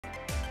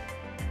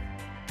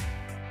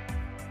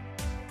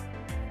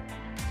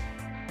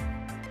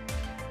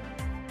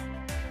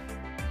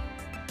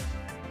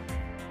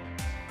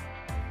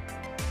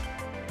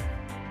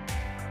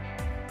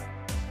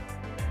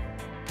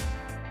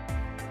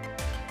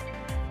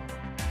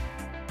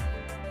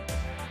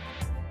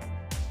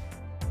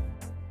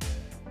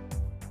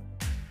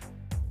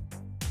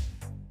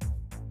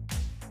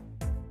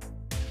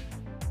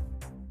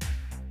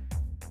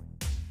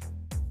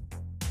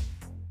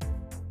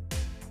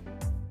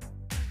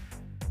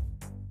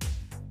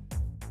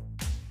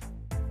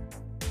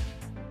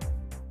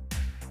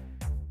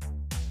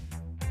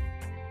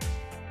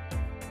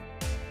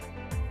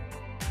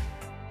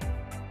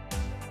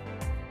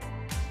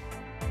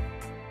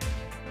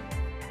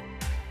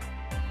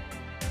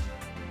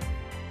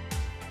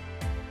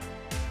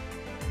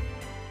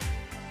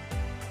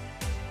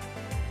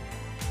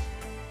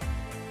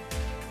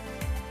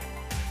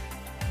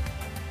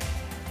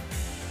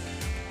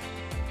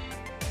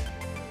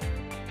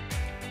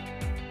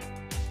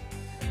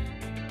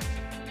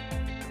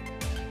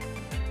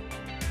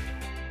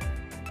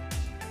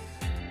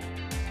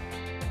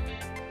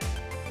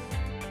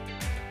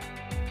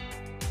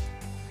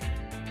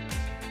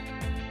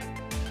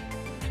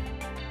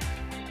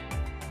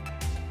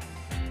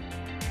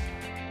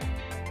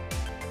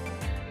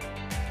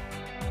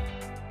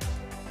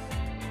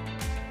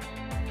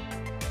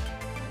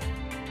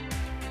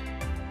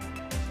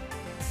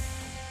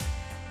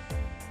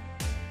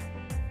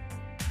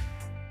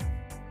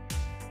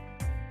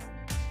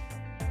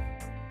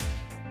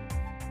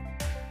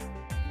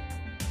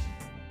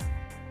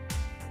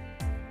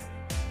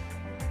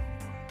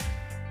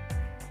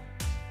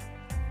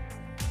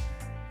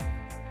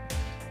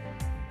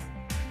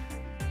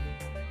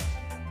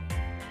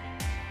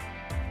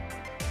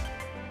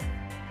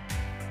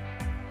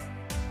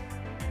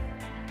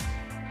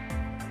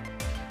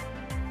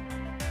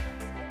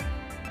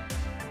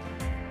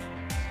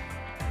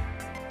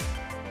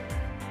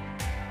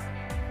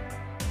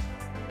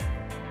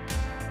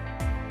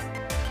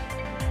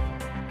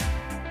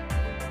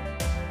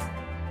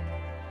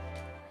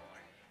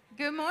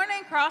Good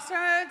morning,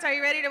 Crossroads. Are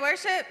you ready to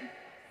worship?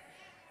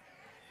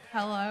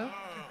 Hello.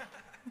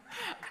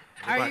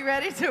 Are you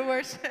ready to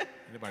worship?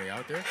 Anybody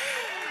out there?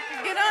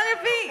 Get on your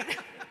feet.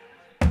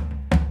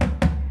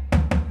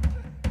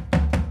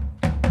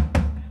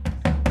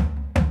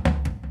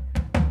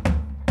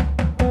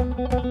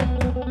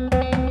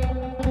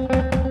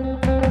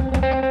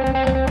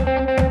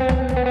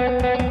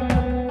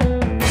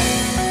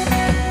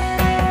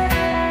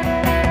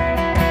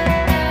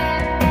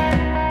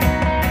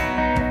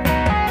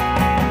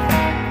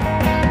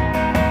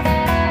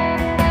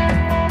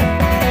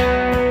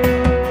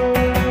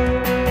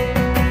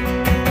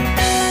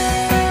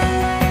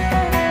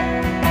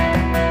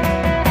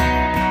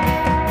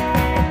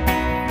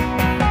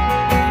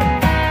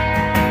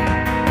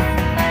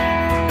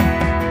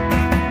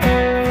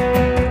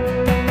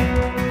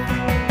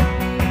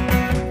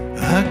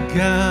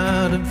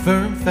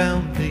 Firm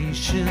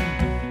foundation,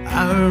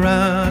 our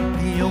rock,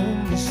 the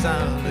only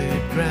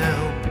solid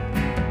ground.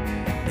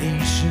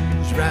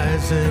 Nations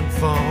rise and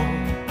fall.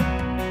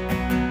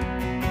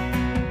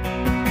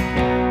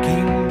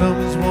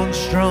 Kingdoms once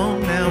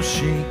strong, now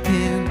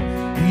shaken.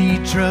 We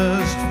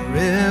trust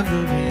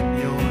forever in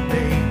your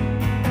name,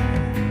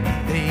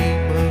 the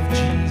name of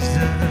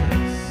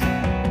Jesus.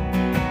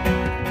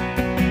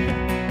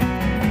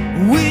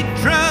 We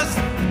trust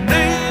the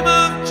name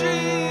of Jesus.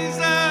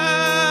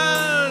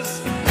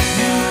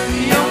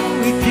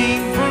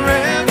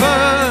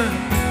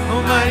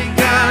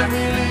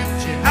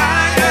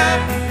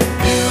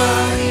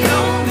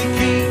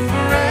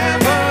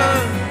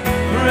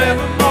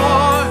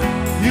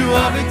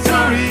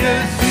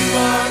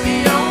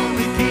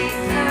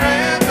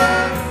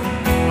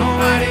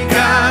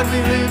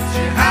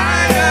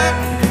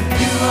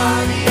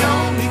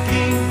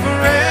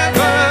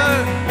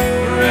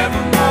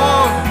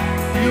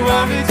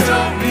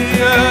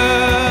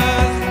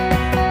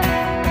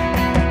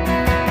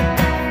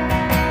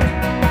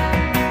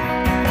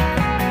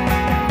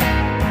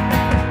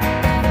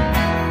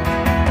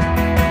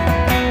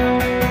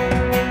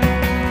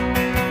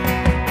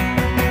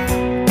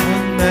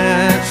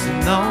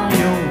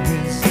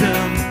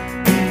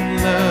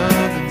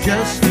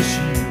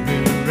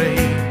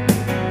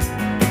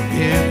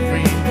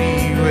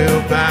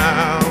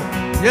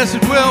 Yes,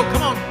 it will.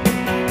 Come on.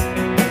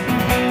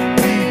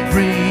 We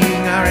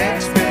bring our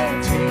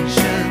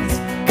expectations.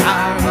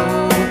 Our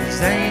hope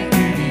is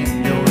anchored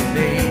in your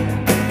name,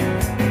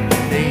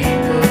 the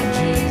name of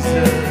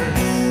Jesus.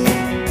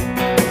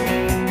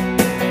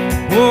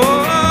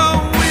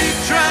 Oh, we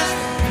trust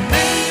the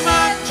name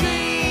of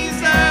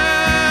Jesus.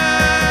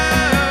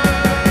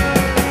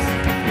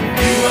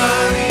 You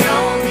are the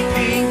only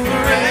King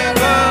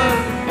forever.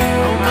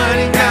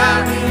 Almighty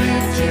God, we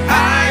lift you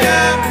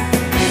higher.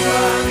 You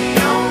are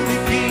the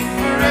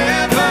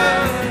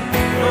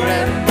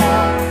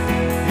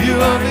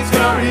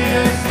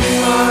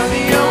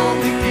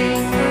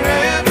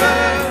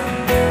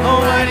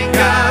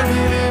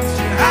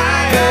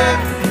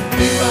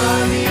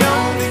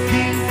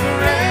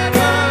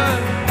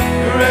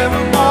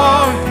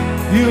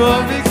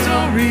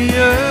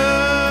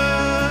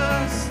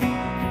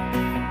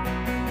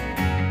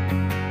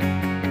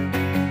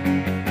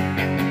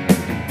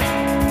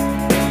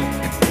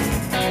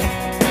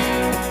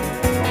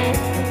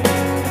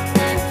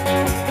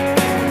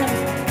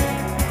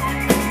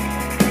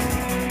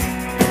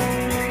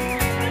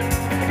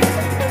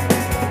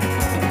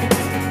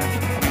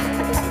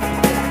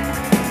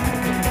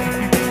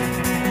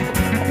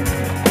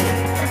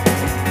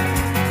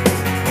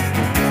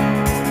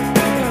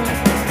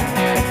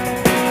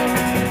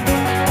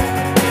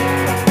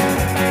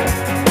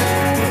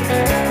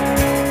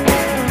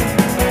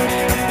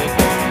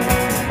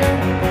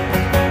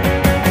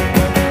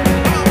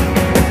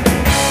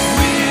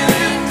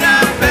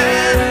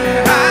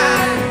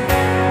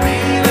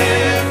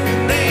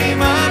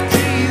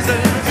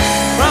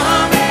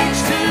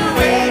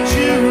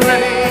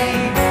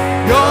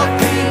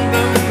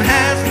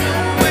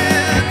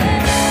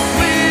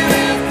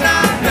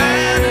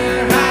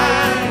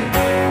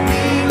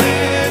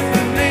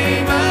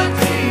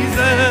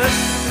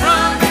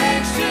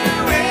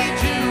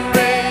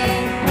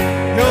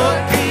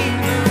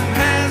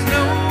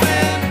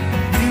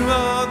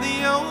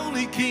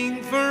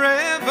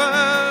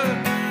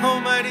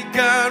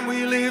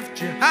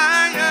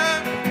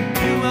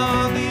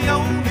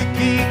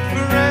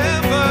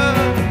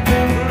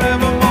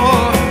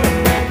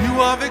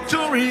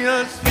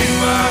victorious, you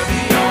are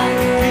the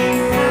only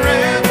King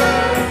forever.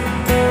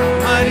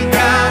 Almighty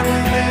God, we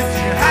lift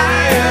you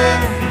higher.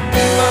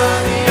 You are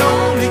the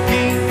only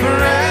King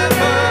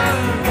forever,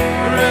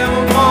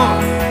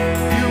 forevermore.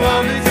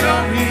 You are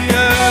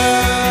victorious.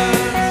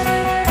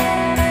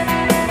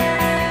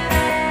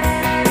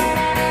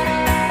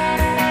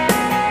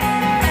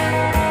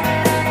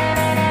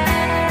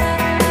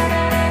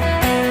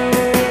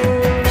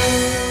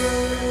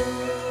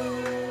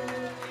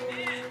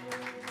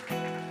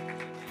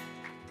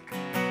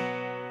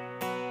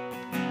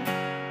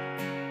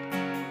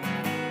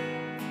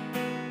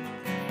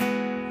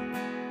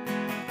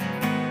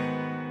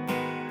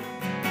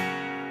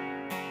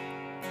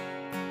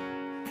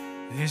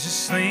 Is a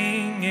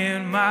sling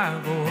in my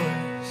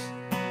voice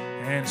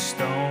and a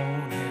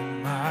stone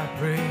in my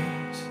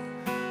praise,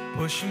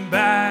 pushing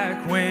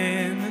back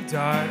when the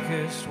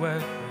darkest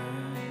weapons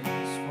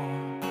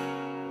form.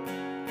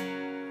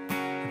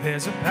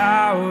 There's a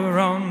power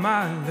on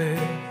my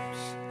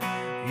lips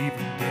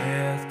even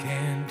death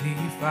can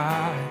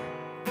defy,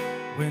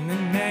 when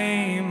the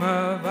name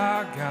of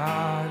our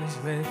God is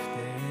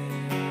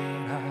lifted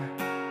high.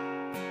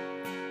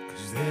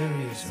 'Cause there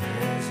is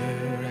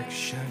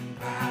resurrection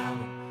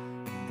power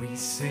when we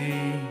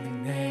sing the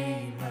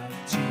name of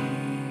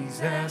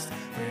Jesus.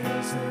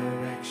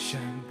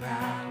 Resurrection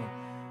power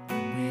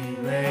when we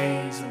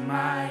raise a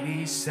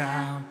mighty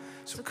sound.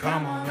 So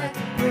come on, let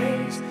the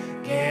praise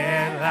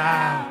get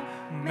loud,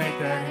 make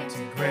that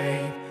empty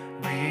grave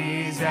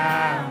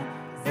resound.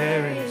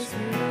 There is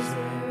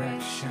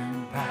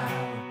resurrection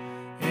power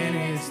in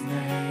His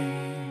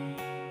name.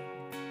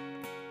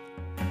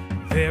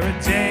 There are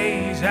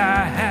days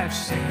I have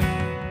seen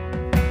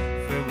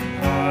filled with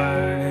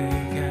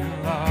heartache and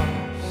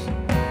loss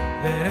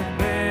that have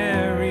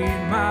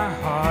buried my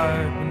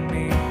heart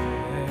beneath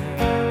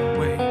their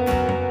weight.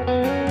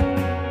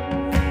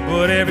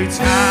 But every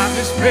time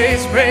this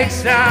praise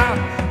breaks out,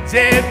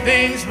 dead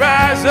things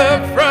rise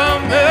up from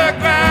the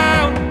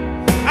ground.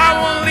 I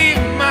won't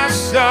leave my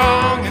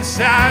song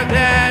inside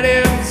that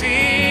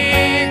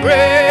empty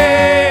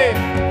grave.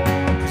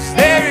 'Cause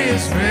there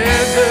is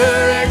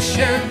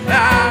resurrection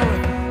power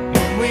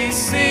when we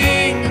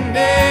sing the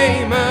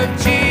name of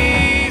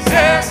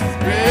Jesus.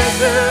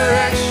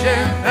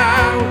 Resurrection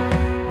power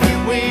when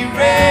we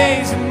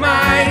raise a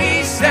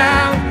mighty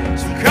sound.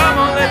 So come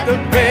on, let the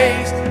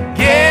praise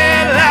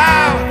get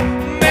loud,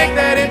 make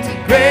that empty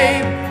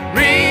grave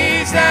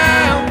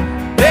resound.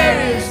 There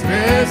is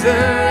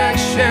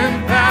resurrection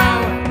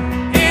power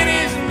in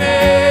His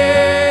name.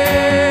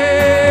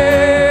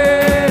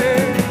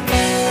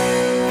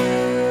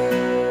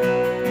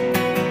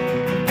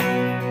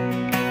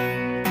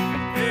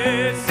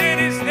 It's in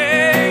His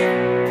name.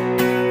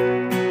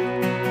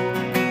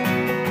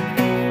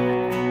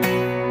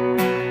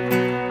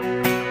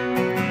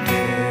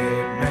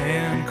 Dead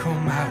man,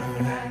 come out of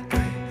that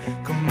grave,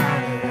 come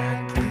out of that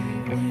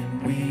grave when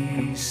we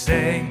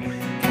sing.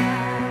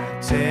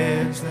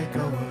 Captives, let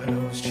go of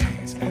those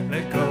chains,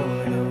 let go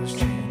of those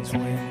chains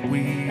when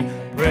we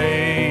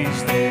praise.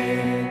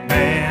 Dead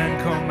man,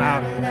 come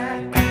out of that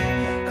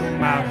grave,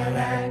 come out of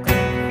that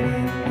grave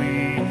when we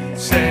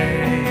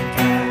say.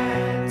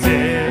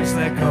 Captives,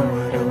 let go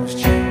of those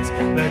chains,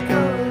 let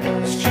go of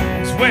those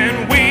chains when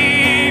we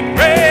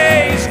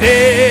praise.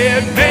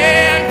 Dead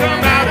man,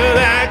 come out of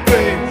that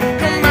grave,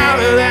 come out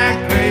of that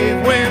grave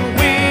when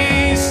we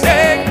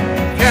say.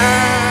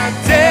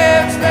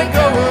 Captives, let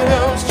go of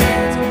those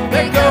chains,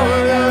 let go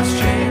of those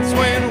chains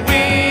when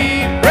we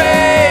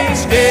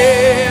praise.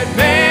 Dead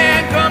man,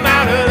 come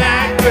out of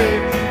that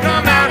grave,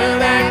 come out of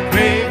that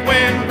grave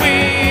when we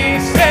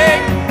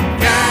sing.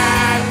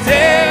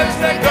 Captives,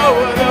 let go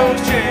of those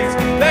chains,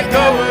 let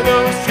go of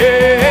those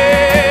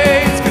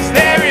chains. 'Cause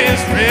there is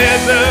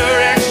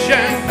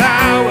resurrection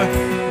power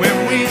when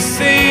we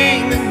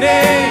sing the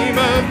name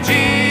of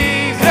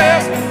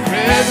Jesus.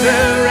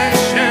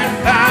 Resurrection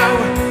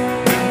power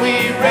when we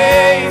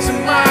raise a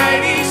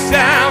mighty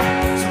sound.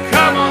 So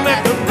come on,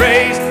 let the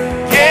praise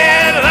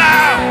get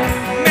loud,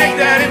 make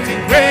that empty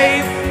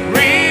grave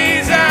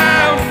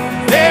resound.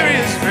 There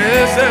is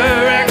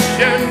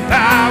resurrection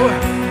power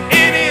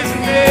in His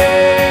name.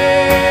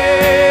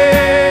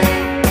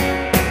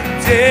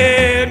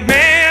 Dead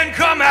man,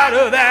 come out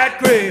of that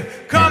grave,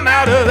 come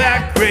out of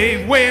that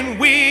grave when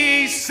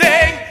we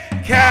sing.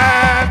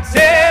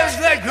 Captives,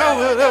 let go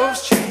of those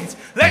chains,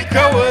 let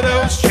go of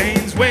those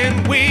chains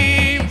when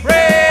we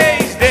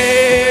praise.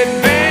 Dead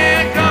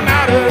man, come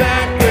out of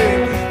that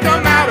grave,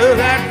 come out of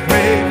that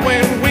grave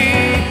when we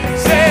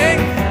sing.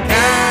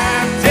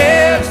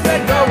 Captives,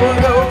 let go of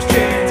those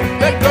chains,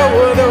 let go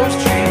of those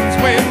chains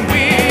when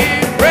we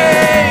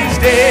praise.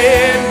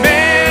 Dead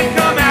man,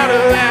 come out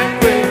of that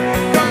grave,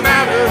 come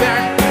out of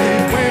that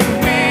grave when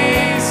we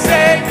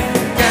sing.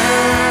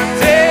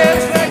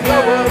 Captives, let go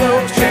of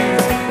those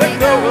chains, let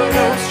go of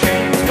those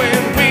chains when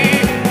we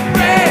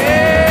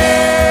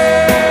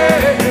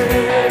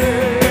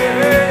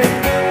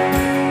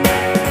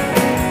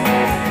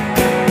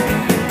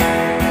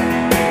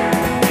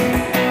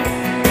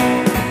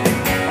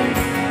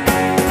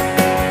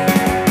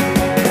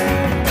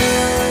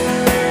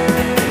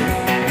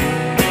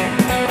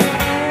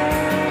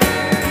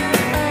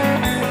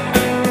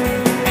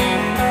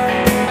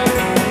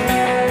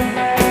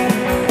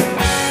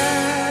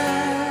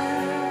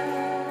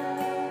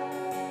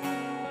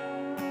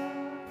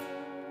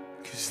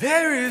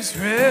there is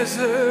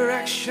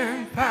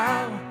resurrection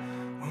power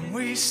when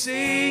we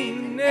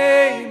sing the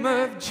name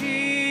of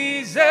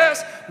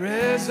Jesus.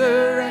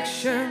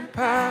 Resurrection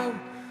power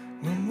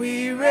when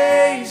we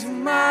raise a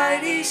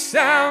mighty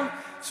sound.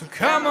 So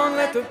come on,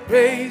 let the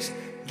praise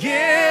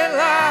get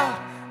loud,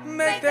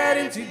 make that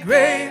empty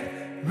grave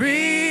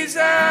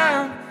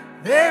resound.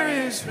 There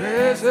is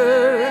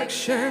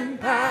resurrection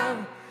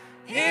power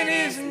in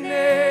his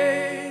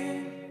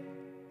name.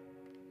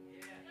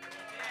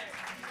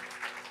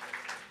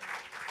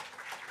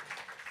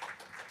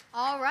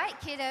 All right,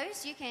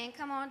 kiddos, you can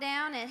come on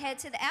down and head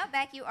to the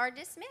Outback. You are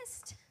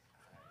dismissed.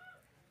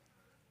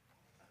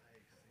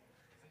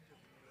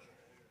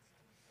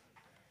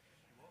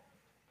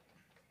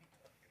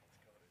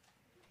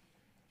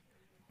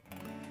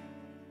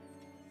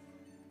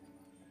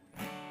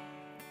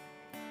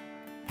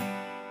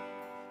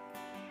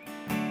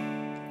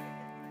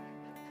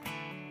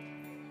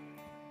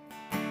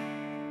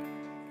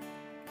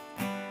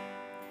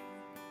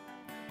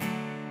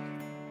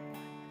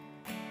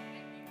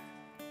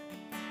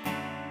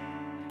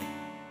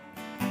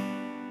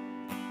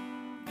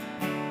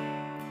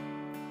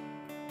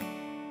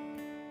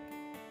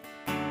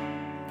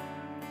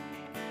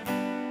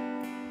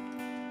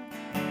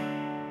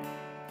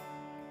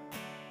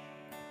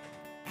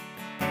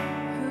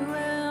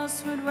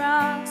 Would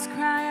rocks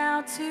cry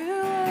out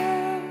to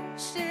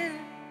worship?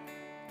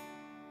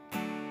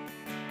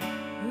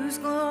 Whose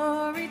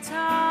glory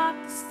taught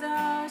the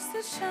stars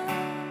to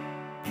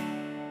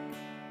shine?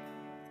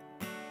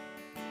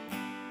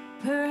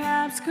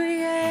 Perhaps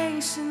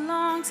creation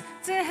longs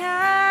to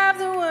have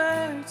the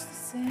words to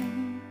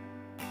sing,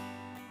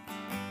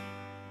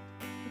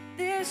 but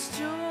this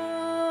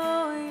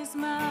joy is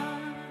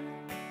mine.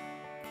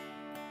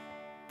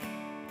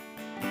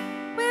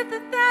 With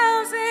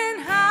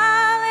 1,000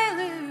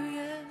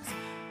 hallelujahs,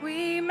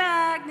 we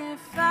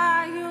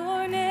magnify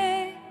your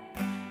name.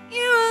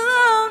 You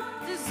alone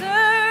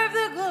deserve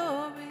the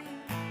glory,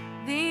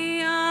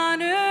 the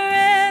honor,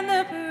 and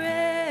the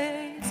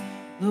praise.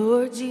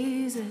 Lord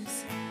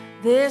Jesus,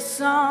 this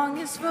song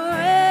is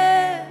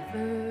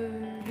forever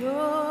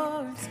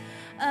yours.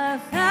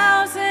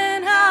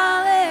 1,000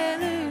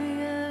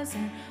 hallelujahs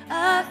and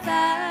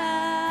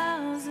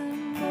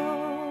 1,000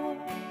 more.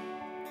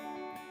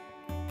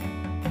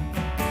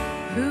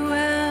 Who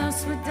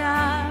else would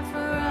die for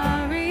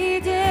our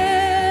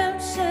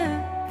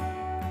redemption?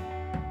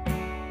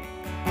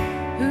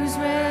 Whose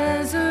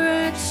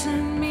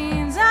resurrection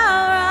means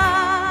our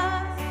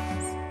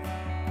rise?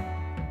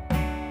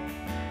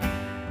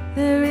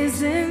 There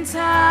isn't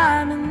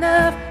time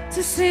enough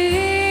to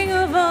sing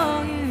of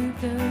all you've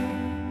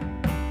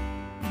done,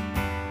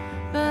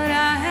 but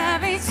I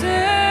have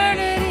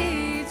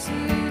eternity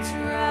to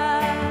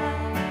try.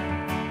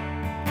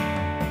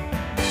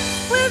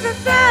 With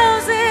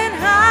 1,000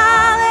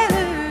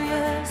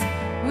 hallelujahs,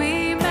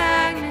 we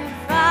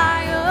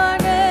magnify your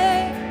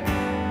name.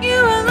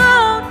 You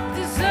alone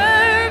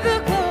deserve the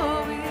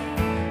glory,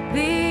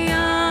 the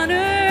honor,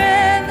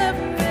 and the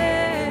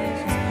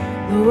praise.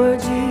 Lord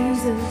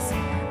Jesus,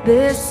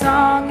 this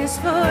song is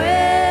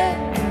forever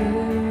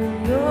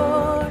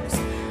yours.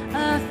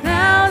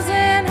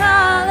 1,000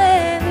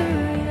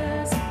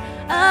 hallelujahs,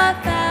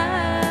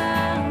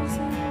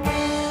 1,000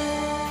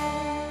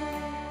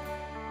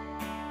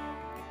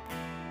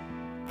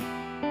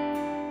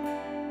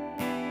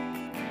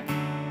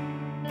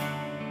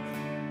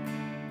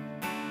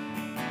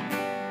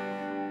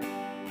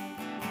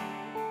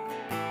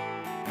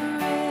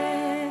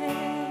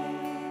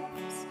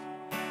 praise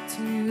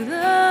to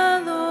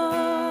the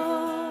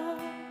Lord,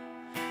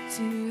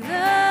 to the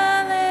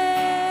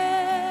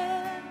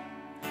Lamb,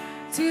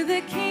 to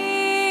the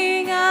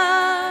King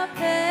of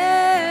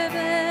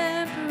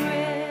heaven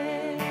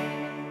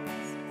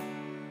praise.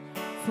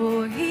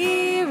 For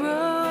he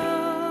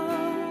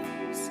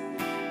rose,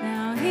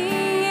 now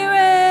he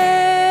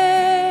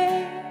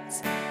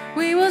reigns.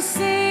 We will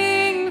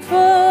sing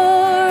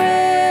forever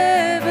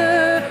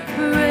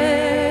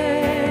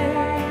praise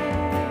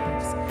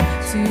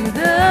to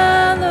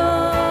the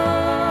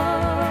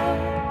Lord,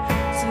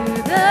 to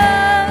the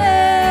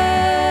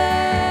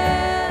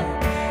Lamb,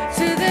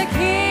 to the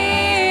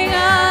King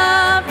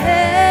of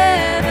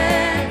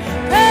heaven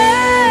praise.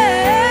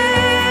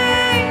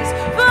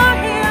 For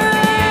he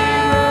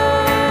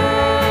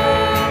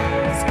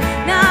rose,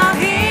 now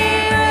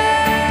he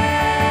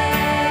reigns.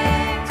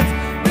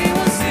 We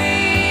will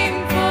sing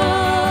forever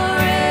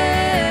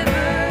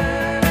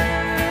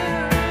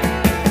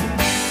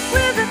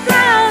with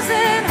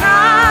 1,000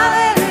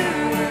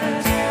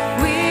 hallelujahs.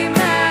 We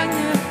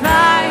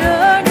magnify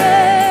your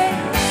name.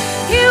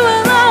 You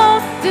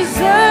alone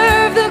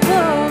deserve the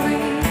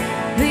glory,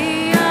 the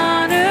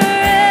honor,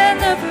 and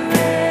the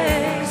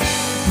praise.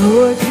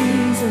 Lord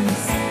Jesus,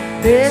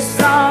 this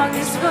song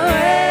is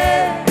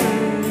forever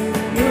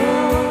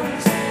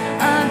yours.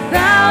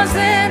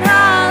 1,000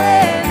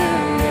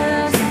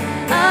 hallelujahs,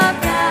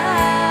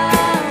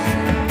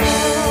 1,000 more.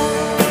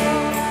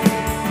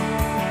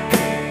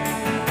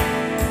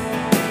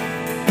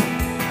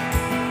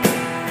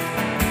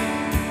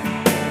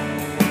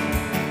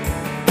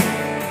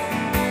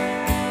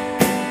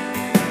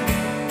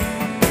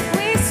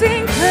 We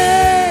sing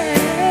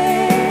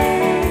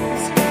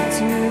praise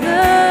to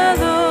the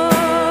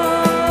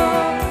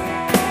Lord,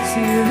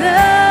 to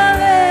the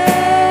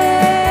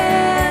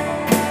Lamb,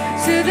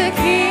 to the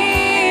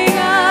King of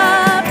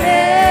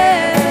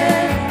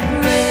heaven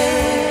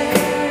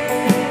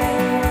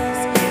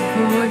praise.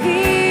 For he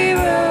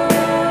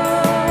rose,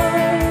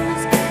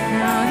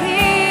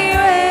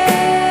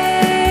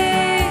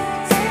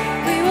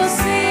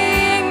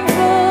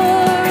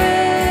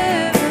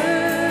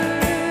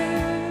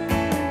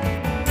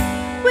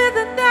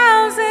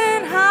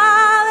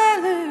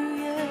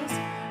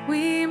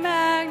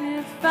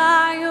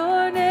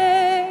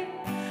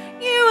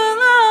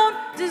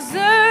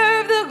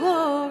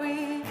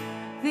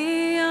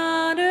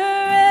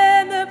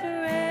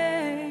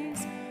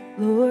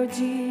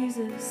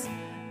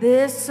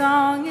 This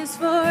song is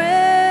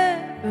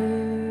forever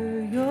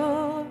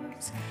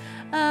yours.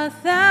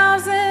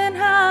 1,000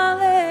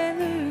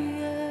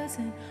 hallelujahs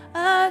and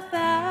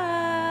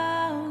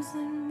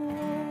 1,000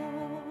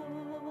 more.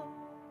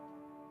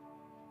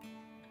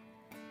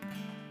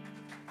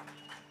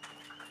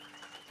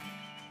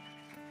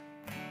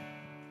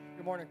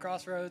 Good morning,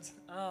 Crossroads.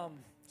 So,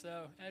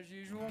 as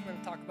usual, I'm going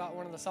to talk about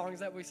one of the songs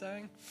that we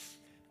sang.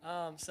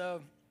 So,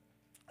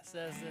 it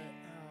says that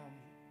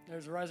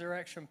there's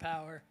resurrection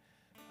power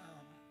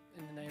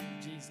in the name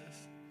of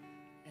Jesus.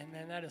 And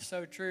man, that is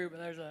so true. But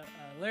there's a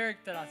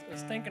lyric that I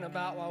was thinking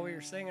about while we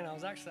were singing.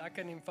 I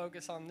couldn't even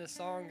focus on this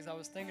song because I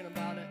was thinking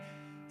about it.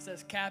 It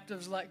says,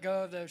 captives let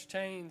go of those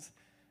chains.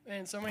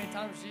 Man, so many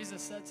times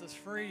Jesus sets us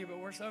free, but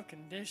we're so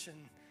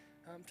conditioned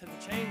to the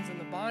chains and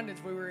the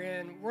bondage we were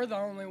in. We're the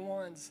only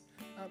ones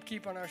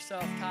keeping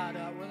ourselves tied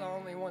up. We're the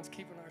only ones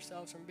keeping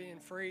ourselves from being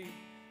free.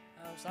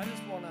 So I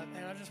just want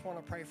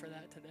to pray for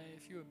that today.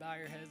 If you would bow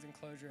your heads and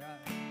close your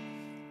eyes.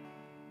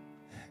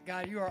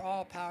 God, you are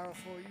all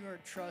powerful. You are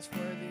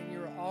trustworthy, and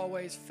you are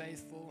always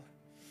faithful.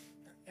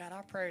 God,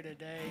 I pray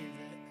today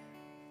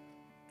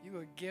that you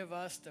would give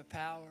us the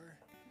power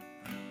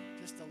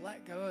just to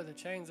let go of the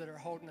chains that are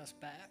holding us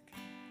back.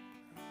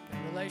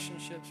 That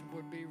relationships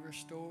would be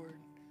restored.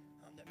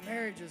 That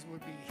marriages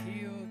would be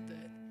healed.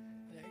 That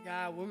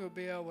God, we will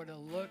be able to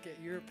look at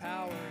your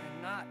power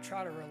and not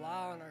try to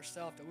rely on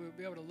ourselves, that we will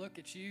be able to look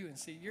at you and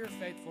see your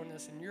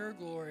faithfulness and your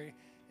glory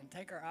and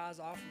take our eyes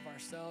off of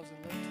ourselves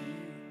and look to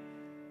you.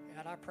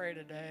 God, I pray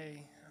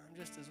today,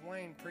 just as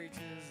Wayne preaches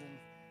and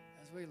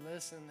as we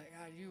listen, that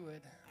God, you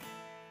would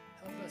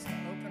help us to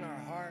open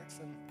our hearts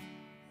and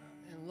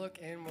look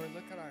inward,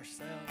 look at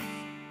ourselves,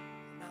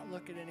 and not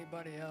look at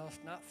anybody else,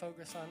 not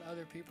focus on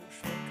other people's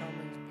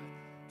shortcomings,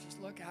 but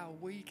just look how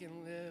we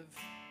can live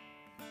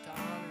to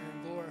honor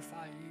and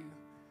glorify you.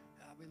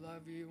 God, we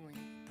love you, and we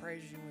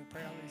praise you, and we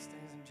pray all these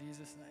things in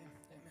Jesus' name.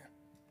 Amen.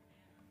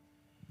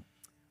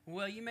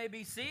 Well, you may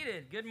be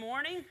seated. Good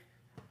morning.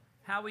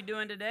 How we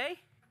doing today?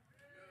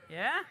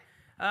 Yeah?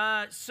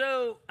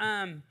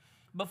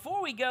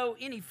 Before we go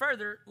any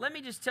further, let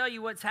me just tell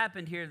you what's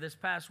happened here this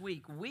past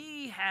week.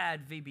 We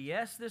had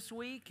VBS this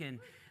week, and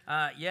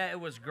it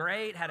was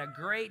great. Had a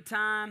great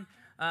time.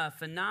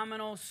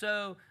 Phenomenal.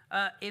 So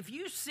if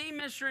you see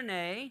Miss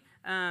Renee,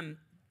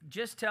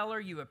 just tell her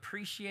you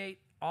appreciate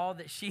all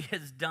that she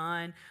has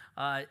done.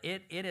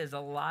 It is a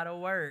lot of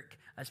work,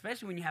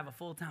 especially when you have a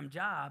full-time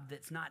job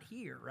that's not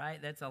here,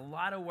 right? That's a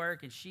lot of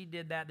work, and she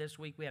did that this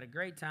week. We had a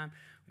great time.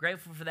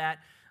 Grateful for that.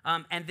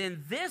 And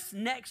then this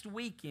next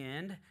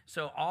weekend,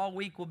 so all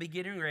week we'll be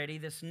getting ready.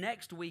 This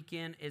next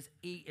weekend is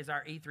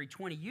our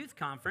E320 Youth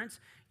Conference.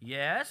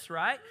 Yes,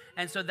 right?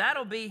 And so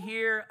that'll be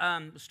here.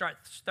 Start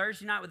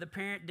Thursday night with a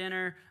parent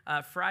dinner,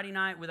 Friday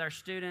night with our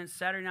students,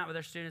 Saturday night with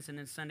our students, and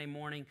then Sunday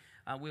morning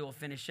we will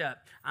finish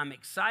up. I'm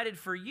excited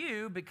for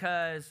you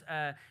because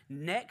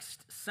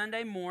next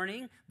Sunday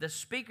morning, the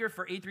speaker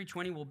for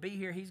E320 will be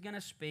here. He's going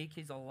to speak.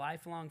 He's a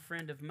lifelong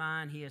friend of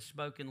mine. He has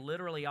spoken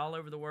literally all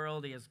over the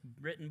world. He has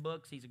written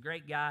books. He's a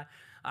great guy.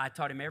 I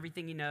taught him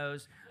everything he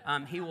knows.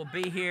 He will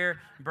be here.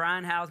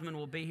 Brian Hausman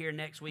will be here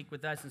next week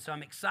with us, and so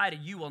I'm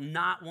excited. You will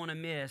not want to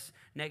miss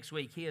next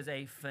week. He is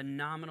a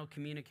phenomenal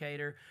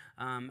communicator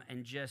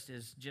and just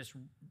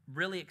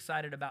really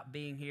excited about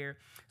being here.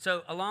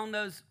 So along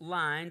those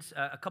lines,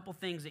 a couple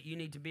things that you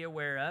need to be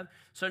aware of.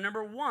 So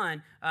number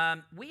one,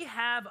 we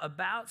have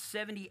about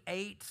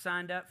 78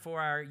 signed up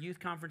for our youth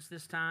conference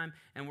this time,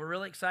 and we're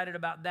really excited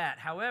about that.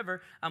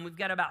 However, we've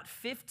got about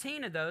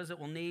 15 of those that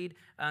will need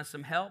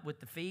some help with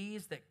the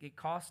fees that it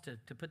costs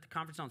to put the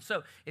conference on.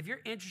 So if you're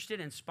interested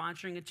in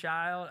sponsoring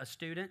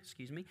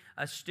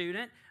a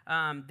student,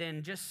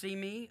 then just see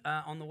me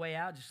on the way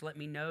out. Just let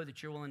me know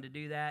that you're willing to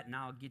do that, and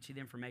I'll get you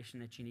the information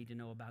that you need to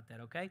know about that,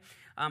 okay?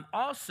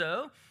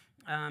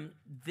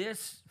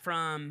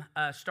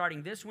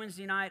 Starting this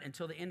Wednesday night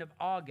until the end of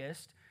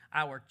August,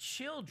 our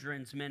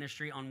children's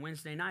ministry on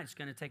Wednesday night is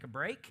going to take a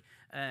break.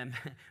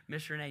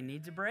 Miss Renee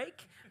needs a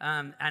break.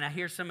 And I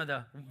hear some of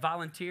the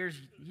volunteers,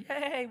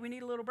 yay, we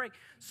need a little break.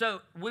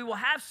 So we will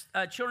have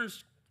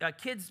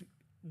kids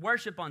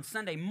worship on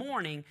Sunday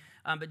morning,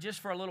 but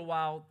just for a little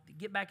while,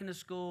 get back into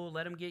school,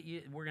 let them get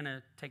you. We're going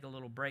to take a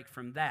little break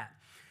from that.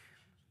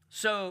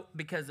 So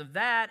because of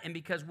that, and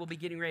because we'll be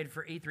getting ready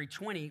for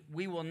E320,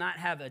 we will not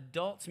have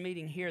adults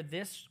meeting here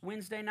this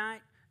Wednesday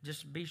night.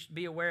 Just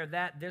be aware of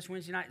that. This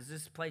Wednesday night,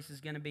 this place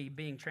is going to be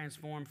being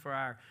transformed for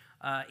our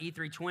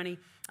E320.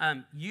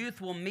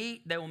 Youth will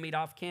meet. They will meet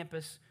off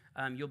campus.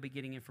 You'll be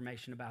getting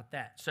information about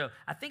that. So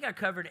I think I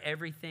covered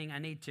everything I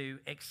need to,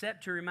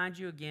 except to remind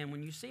you again,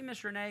 when you see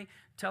Miss Renee,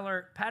 tell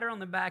her, pat her on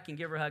the back and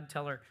give her a hug.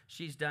 Tell her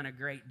she's done a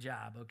great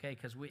job, okay?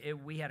 Because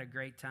we had a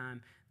great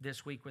time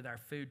this week with our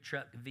food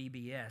truck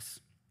VBS.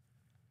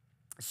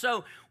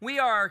 So we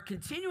are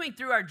continuing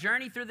through our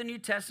journey through the New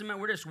Testament.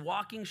 We're just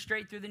walking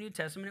straight through the New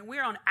Testament. And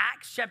we're on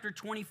Acts chapter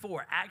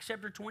 24. Acts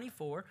chapter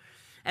 24.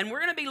 And we're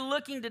going to be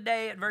looking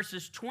today at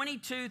verses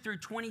 22 through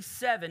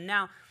 27.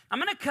 Now, I'm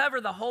going to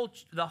cover the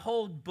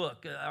whole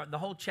book, the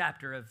whole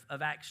chapter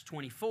of Acts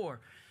 24.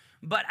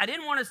 But I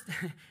didn't want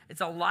to,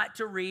 it's a lot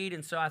to read,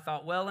 and so I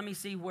thought, well, let me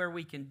see what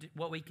we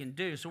can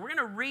do. So we're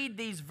going to read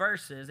these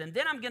verses, and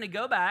then I'm going to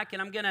go back,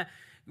 and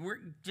we're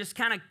just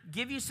kind of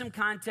give you some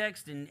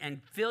context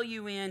and fill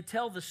you in,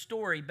 tell the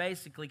story,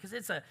 basically, because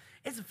it's a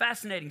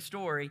fascinating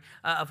story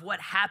of what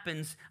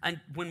happens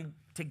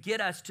to get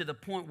us to the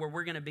point where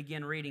we're going to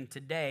begin reading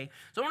today.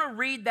 So I want to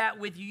read that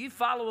with you. You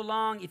follow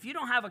along. If you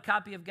don't have a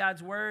copy of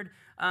God's Word,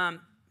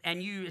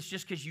 it's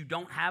just because you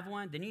don't have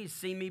one, then you need to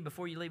see me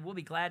before you leave. We'll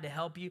be glad to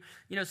help you.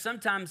 You know,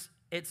 sometimes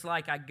it's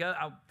like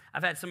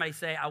I've had somebody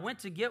say, I went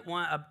to get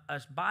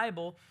a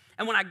Bible,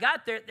 and when I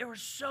got there, there were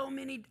so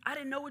many, I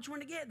didn't know which one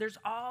to get. There's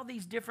all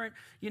these different,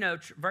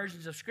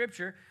 versions of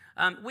Scripture.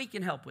 We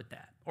can help with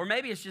that. Or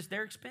maybe it's just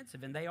they're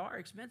expensive, and they are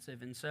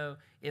expensive. And so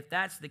if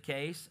that's the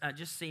case,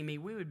 just see me.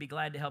 We would be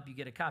glad to help you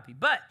get a copy.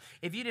 But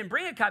if you didn't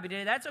bring a copy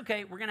today, that's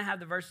okay. We're going to have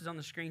the verses on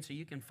the screen so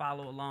you can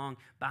follow along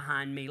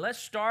behind me. Let's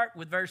start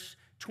with verse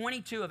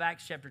 22 of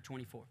Acts chapter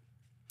 24.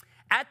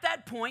 At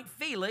that point,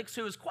 Felix,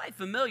 who was quite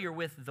familiar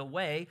with the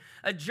way,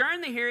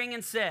 adjourned the hearing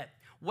and said,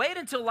 wait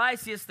until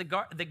Lysias, the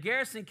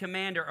garrison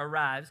commander,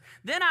 arrives.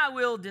 Then I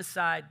will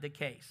decide the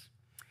case.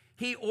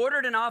 He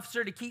ordered an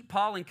officer to keep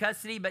Paul in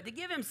custody, but to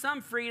give him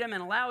some freedom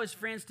and allow his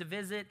friends to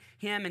visit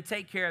him and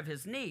take care of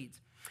his needs.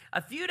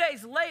 A few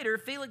days later,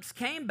 Felix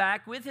came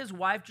back with his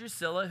wife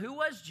Drusilla, who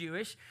was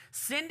Jewish,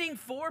 sending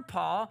for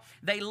Paul.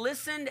 They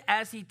listened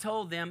as he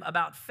told them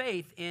about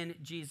faith in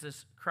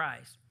Jesus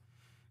Christ.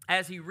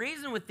 As he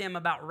reasoned with them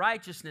about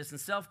righteousness and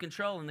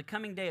self-control in the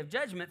coming day of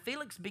judgment,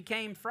 Felix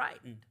became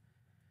frightened.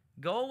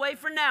 Go away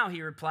for now,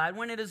 he replied.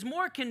 When it is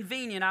more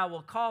convenient, I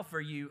will call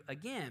for you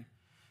again.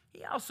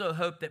 He also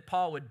hoped that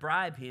Paul would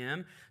bribe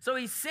him, so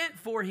he sent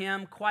for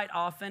him quite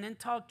often and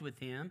talked with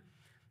him.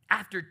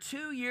 After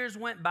 2 years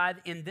went by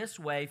in this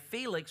way,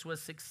 Felix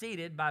was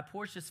succeeded by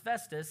Porcius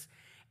Festus,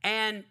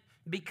 and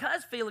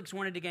because Felix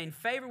wanted to gain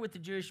favor with the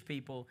Jewish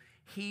people,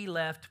 he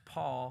left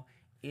Paul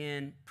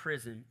in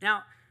prison.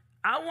 Now,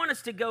 I want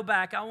us to go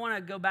back. I want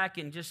to go back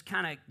and just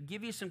kind of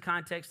give you some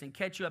context and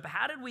catch you up.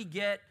 How did we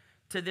get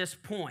to this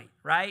point,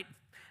 right?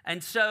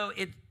 And so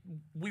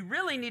we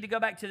really need to go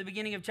back to the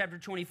beginning of chapter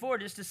 24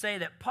 just to say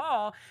that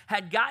Paul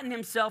had gotten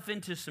himself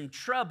into some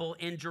trouble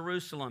in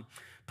Jerusalem.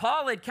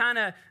 Paul had kind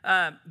of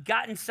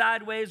gotten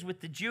sideways with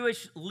the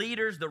Jewish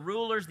leaders, the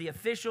rulers, the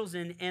officials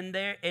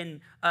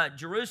in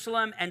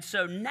Jerusalem. And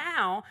so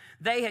now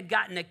they had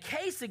gotten a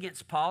case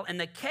against Paul, and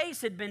the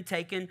case had been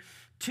taken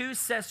to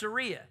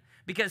Caesarea,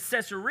 because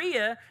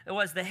Caesarea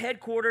was the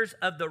headquarters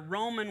of the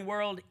Roman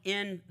world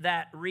in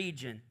that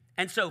region.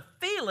 And so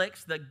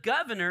Felix, the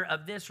governor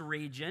of this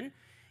region,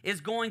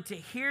 is going to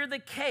hear the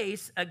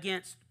case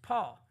against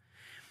Paul.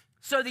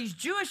 So these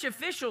Jewish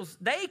officials,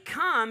 they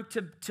come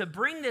to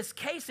bring this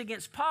case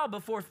against Paul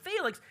before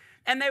Felix,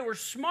 and they were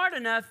smart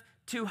enough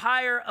to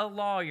hire a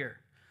lawyer.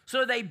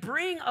 So they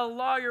bring a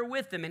lawyer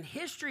with them, and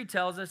history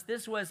tells us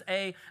this was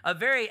a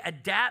very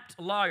adept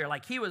lawyer.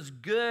 Like, he was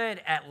good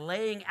at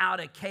laying out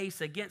a case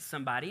against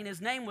somebody, and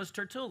his name was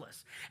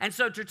Tertullus. And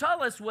so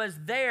Tertullus was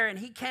there, and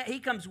he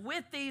comes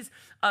with these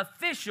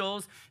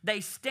officials.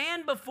 They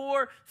stand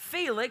before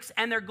Felix,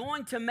 and they're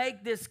going to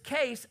make this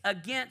case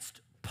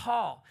against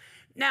Paul.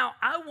 Now,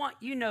 I want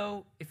you to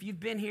know, if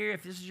you've been here,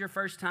 if this is your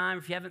first time,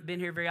 if you haven't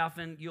been here very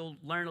often, you'll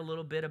learn a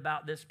little bit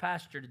about this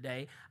pastor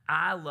today.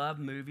 I love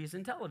movies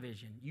and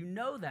television. You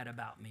know that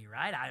about me,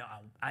 right?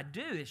 I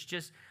do. It's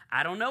just,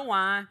 I don't know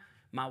why.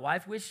 My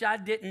wife wishes I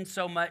didn't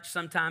so much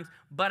sometimes,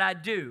 but I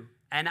do.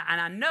 And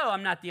I know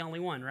I'm not the only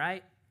one,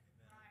 right?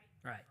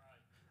 Right.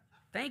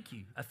 Thank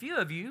you. A few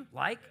of you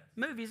like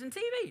movies and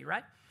TV,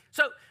 right?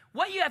 So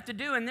what you have to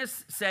do in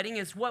this setting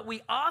is what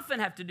we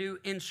often have to do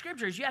in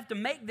Scripture is you have to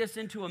make this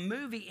into a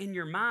movie in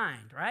your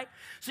mind, right?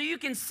 So you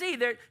can see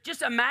there,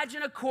 just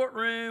imagine a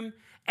courtroom,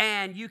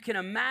 and you can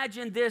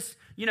imagine this,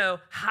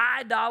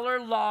 high-dollar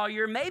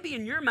lawyer. Maybe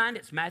in your mind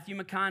it's Matthew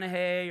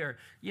McConaughey or,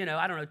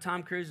 I don't know,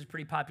 Tom Cruise is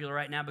pretty popular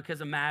right now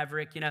because of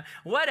Maverick,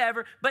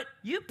 whatever. But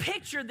you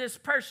picture this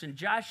person,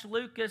 Josh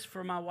Lucas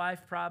for my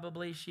wife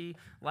probably. She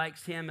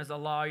likes him as a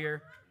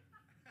lawyer.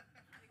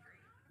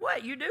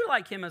 What, you do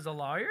like him as a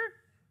lawyer?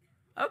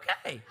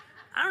 Okay.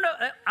 I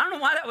don't know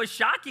why that was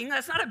shocking.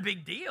 That's not a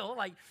big deal.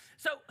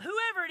 So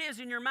whoever it is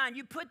in your mind,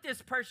 you put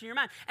this person in your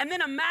mind. And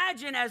then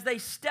imagine as they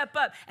step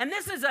up. And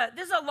this is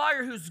a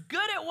lawyer who's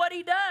good at what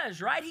he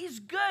does, right?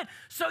 He's good.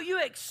 So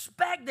you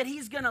expect that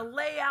he's going to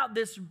lay out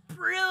this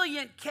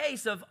brilliant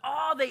case of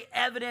all the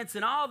evidence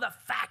and all the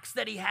facts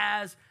that he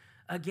has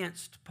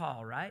against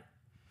Paul, right?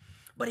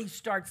 But he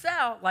starts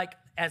out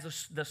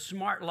the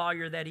smart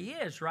lawyer that he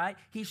is, right?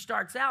 He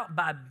starts out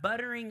by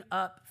buttering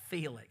up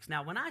Felix.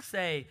 Now, when I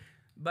say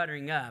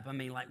buttering up, I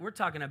mean, we're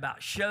talking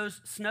about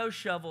snow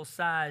shovel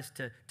size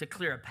to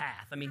clear a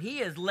path. I mean, he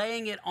is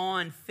laying it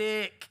on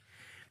thick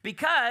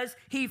because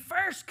he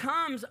first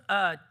comes,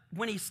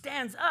 when he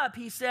stands up,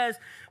 he says,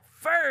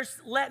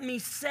 first, let me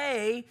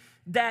say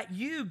that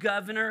you,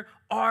 governor,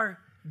 are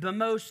the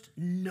most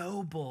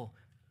noble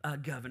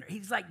governor.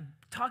 He's like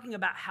talking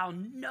about how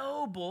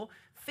noble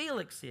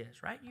Felix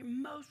is, right? Your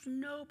most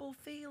noble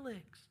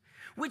Felix.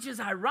 Which is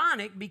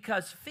ironic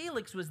because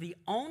Felix was the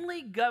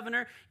only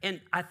governor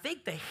in, I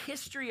think, the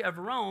history of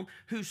Rome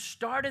who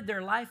started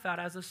their life out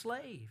as a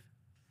slave.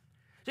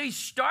 So he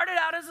started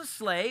out as a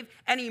slave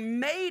and he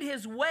made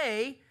his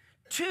way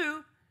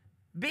to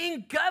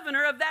being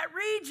governor of that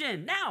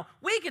region. Now,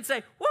 we could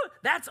say, whoa,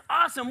 that's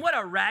awesome. What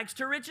a rags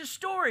to riches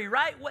story,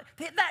 right?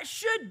 That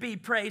should be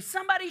praised.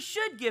 Somebody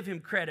should give him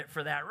credit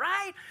for that,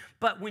 right?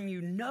 But when you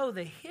know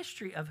the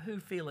history of who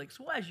Felix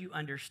was, you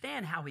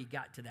understand how he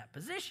got to that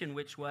position,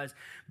 which was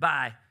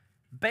by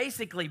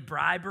basically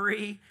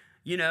bribery,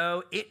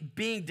 it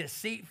being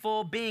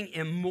deceitful, being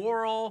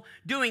immoral,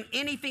 doing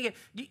anything.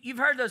 You've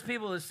heard those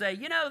people that say,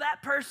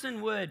 that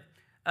person would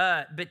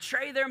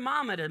betray their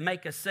mama to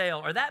make a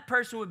sale, or that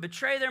person would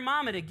betray their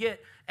mama to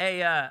get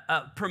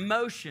a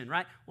promotion,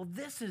 right? Well,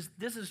 this is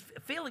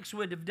Felix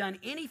would have done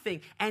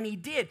anything, and he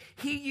did.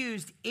 He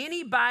used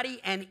anybody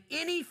and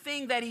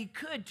anything that he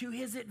could to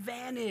his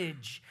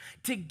advantage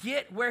to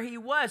get where he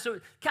was. So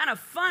it's kind of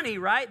funny,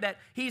 right, that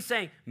he's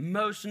saying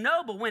most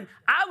noble, when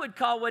I would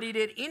call what he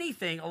did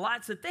anything,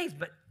 lots of things,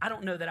 but I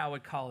don't know that I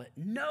would call it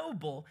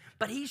noble.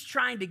 But he's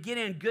trying to get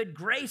in good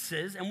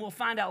graces, and we'll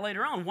find out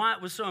later on why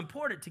it was so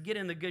important to get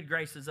in the good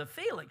graces of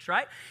Felix,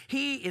 right?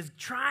 He is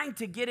trying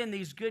to get in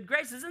these good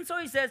graces, and so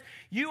he says,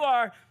 you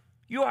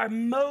are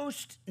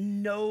most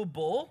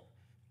noble.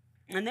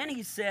 And then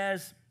he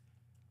says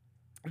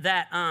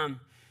that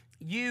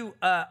you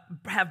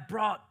have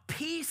brought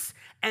peace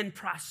and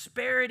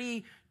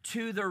prosperity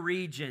to the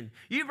region.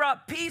 You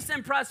brought peace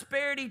and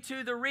prosperity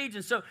to the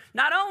region. So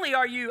not only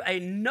are you a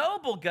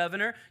noble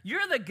governor,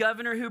 you're the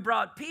governor who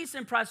brought peace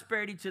and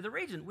prosperity to the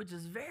region, which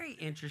is very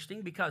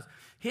interesting because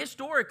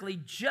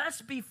historically,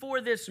 just before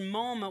this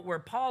moment where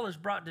Paul is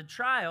brought to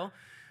trial,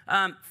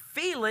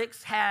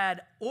 Felix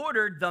had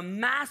ordered the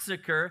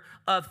massacre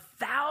of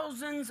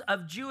thousands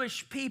of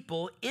Jewish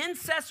people in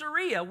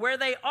Caesarea, where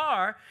they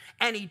are,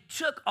 and he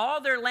took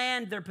all their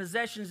land, their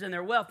possessions, and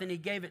their wealth, and he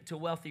gave it to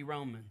wealthy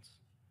Romans.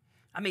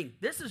 I mean,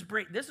 this is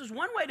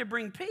one way to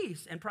bring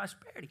peace and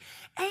prosperity.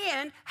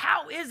 And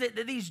how is it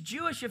that these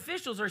Jewish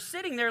officials are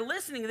sitting there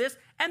listening to this,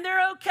 and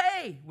they're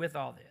okay with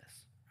all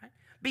this, right?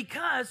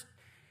 Because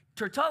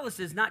Tertullus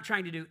is not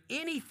trying to do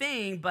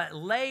anything but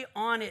lay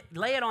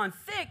it on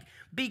thick,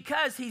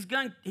 because he's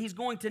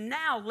going to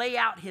now lay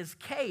out his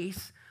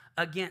case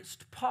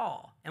against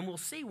Paul. And we'll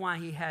see why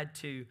he had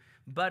to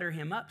butter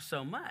him up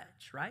so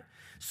much, right?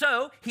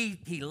 So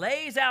he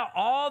lays out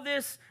all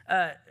this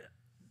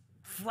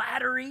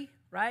flattery,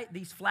 right?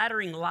 These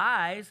flattering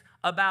lies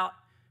about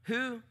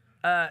who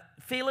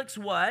Felix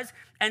was.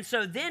 And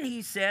so then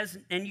he says,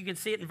 and you can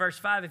see it in verse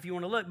 5 if you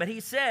want to look, but he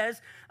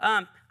says,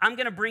 I'm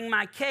going to bring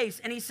my case.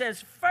 And he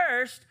says,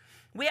 first,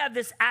 we have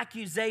this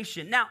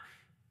accusation. Now,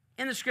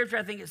 in the scripture,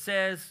 I think it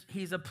says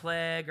he's a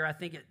plague, or I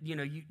think,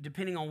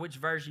 depending on which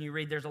version you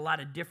read, there's a lot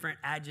of different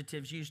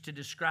adjectives used to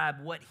describe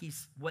what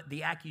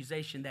the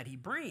accusation that he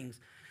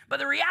brings. But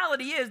the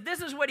reality is,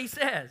 this is what he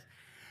says.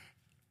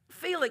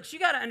 Felix, you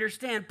got to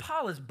understand,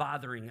 Paul is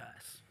bothering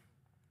us.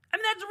 I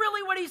mean, that's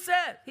really what he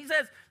said. He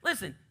says,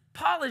 listen,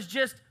 Paul is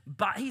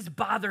he's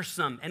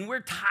bothersome, and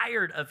we're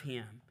tired of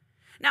him.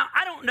 Now,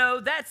 I don't know,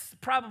 that's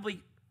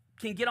probably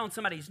can get on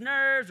somebody's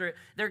nerves, or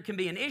there can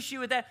be an issue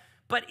with that.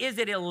 But is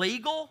it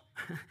illegal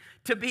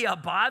to be a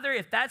bother?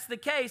 If that's the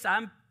case,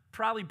 I'm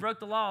probably broke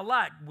the law a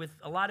lot with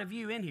a lot of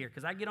you in here,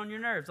 because I get on your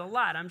nerves a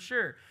lot, I'm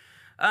sure.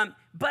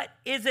 But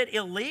is it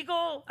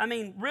illegal? I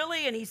mean,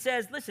 really? And he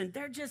says, listen,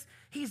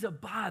 he's a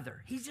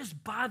bother. He's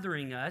just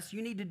bothering us.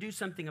 You need to do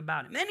something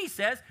about him. Then he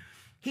says,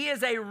 he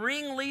is a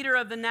ringleader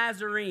of the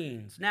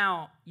Nazarenes.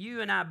 Now,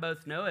 you and I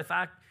both know, if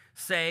I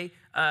say,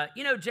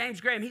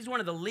 James Graham, he's one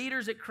of the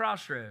leaders at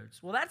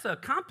Crossroads. Well, that's a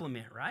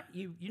compliment, right?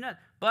 You know.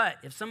 But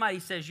if somebody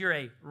says you're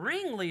a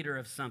ringleader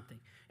of something,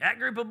 that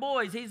group of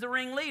boys, he's the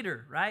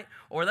ringleader, right?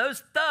 Or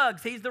those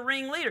thugs, he's the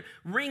ringleader.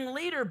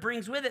 Ringleader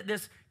brings with it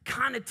this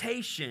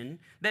connotation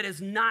that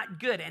is not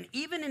good. And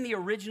even in the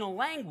original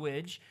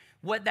language,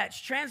 what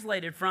that's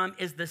translated from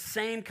is the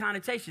same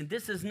connotation.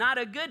 This is not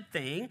a good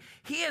thing.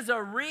 He is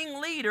a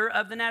ringleader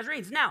of the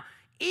Nazarenes. Now,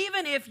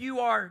 even if you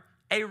are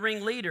a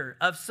ringleader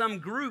of some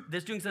group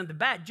that's doing something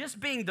bad, just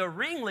being the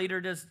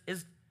ringleader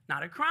is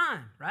not a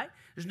crime, right?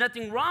 There's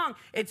nothing wrong.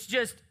 It's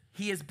just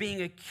he is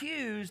being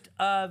accused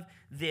of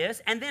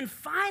this. And then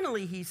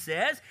finally he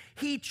says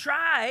he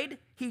tried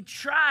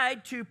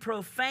to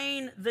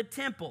profane the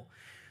temple.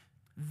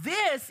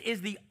 This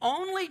is the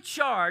only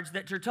charge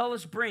that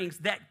Tertullus brings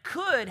that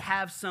could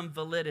have some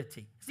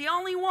validity. It's the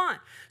only one.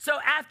 So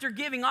after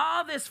giving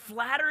all this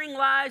flattering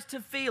lies to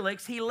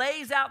Felix, he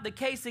lays out the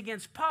case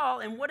against Paul,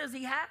 and what does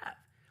he have?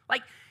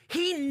 Like,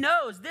 he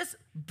knows, this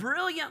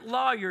brilliant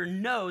lawyer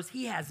knows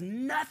he has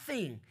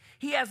nothing.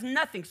 He has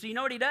nothing. So you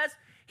know what he does?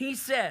 He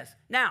says,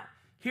 now,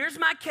 here's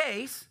my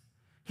case.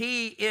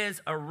 He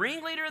is a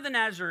ringleader of the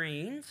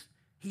Nazarenes.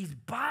 He's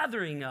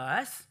bothering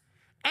us.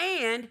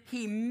 And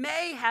he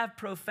may have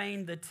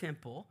profaned the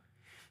temple.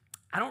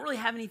 I don't really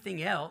have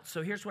anything else,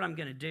 so here's what I'm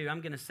going to do.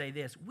 I'm going to say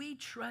this. We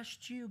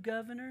trust you,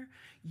 Governor.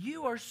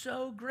 You are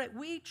so great.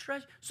 We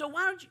trust. So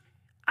why don't you,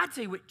 I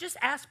tell you what, just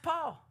ask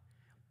Paul.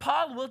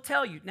 Paul will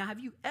tell you. Now, have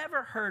you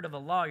ever heard of a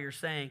lawyer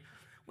saying,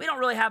 we don't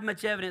really have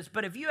much evidence,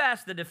 but if you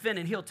ask the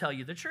defendant, he'll tell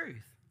you the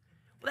truth?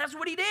 Well, that's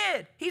what he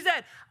did. He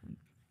said,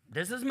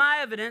 this is my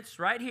evidence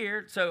right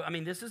here. So,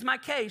 this is my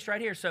case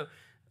right here. So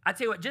I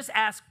tell you what, just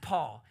ask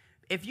Paul.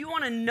 If you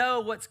want to know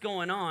what's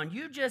going on,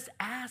 you just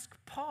ask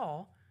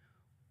Paul,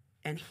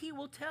 and he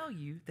will tell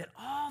you that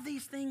all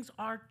these things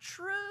are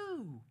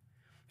true.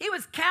 He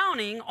was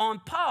counting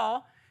on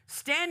Paul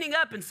standing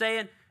up and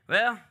saying,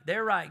 well,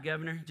 they're right,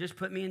 Governor. Just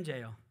put me in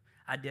jail.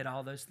 I did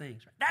all those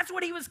things. That's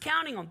what he was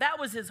counting on. That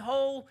was his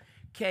whole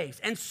case.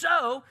 And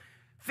so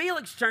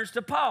Felix turns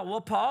to Paul.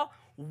 Well, Paul,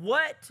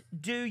 what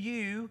do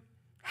you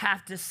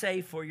have to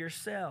say for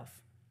yourself?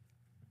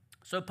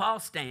 So Paul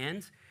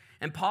stands,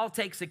 and Paul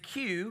takes a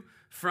cue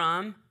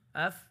from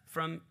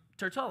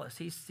Tertullus.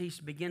 He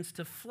begins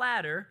to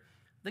flatter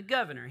the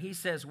governor. He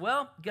says,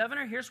 well,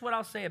 Governor, here's what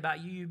I'll say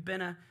about you. You've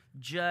been a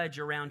judge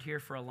around here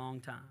for a long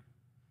time.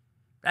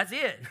 That's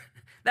it.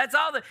 That's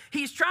all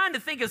he's trying to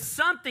think of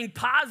something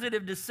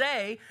positive to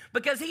say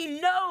because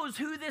he knows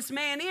who this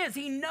man is.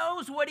 He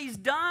knows what he's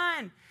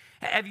done.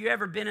 Have you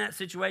ever been in that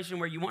situation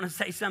where you want to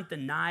say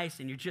something nice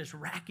and you're just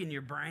racking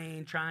your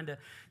brain trying to,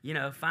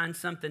 find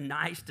something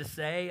nice to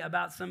say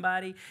about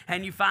somebody?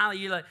 And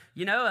you're like,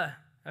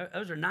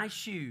 those are nice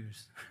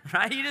shoes,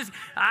 right?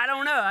 I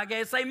don't know. I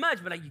can't say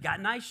much, but you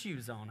got nice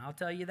shoes on. I'll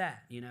tell you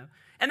that,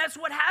 And that's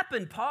what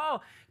happened.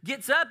 Paul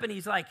gets up and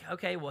he's like,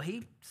 okay, well,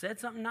 he said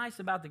something nice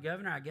about the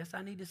governor. I guess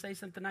I need to say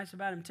something nice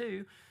about him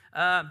too.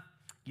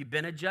 You've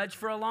been a judge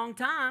for a long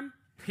time.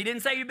 He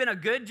didn't say you've been a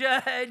good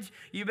judge.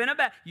 You've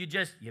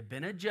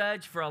been a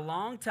judge for a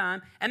long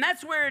time. And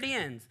that's where it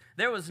ends.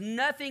 There was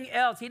nothing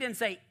else. He didn't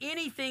say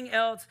anything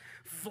else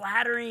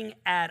flattering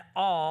at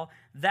all.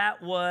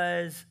 That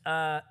was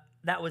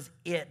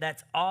it.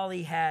 That's all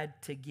he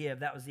had to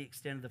give. That was the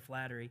extent of the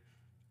flattery.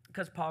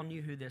 Because Paul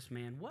knew who this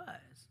man was.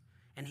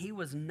 And he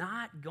was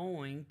not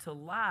going to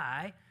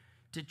lie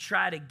to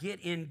try to get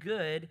in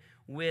good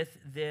with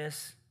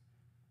this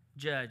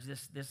judge,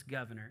 this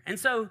governor. And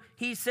so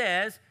he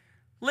says,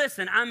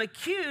 listen, I'm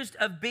accused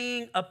of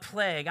being a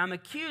plague. I'm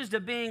accused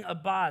of being a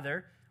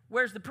bother.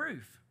 Where's the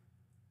proof?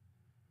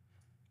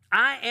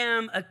 I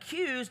am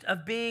accused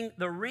of being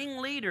the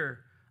ringleader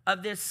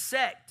of this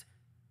sect.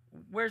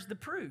 Where's the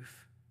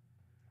proof?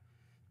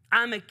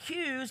 I'm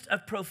accused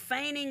of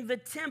profaning the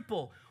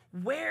temple.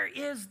 Where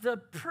is the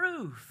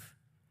proof?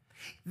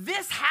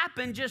 This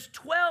happened just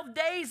 12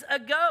 days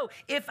ago.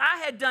 If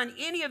I had done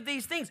any of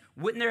these things,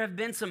 wouldn't there have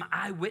been some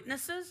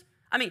eyewitnesses?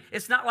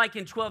 It's not like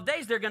in 12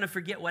 days they're going to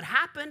forget what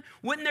happened.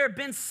 Wouldn't there have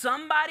been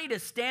somebody to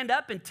stand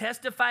up and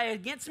testify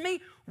against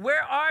me?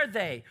 Where are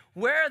they?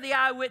 Where are the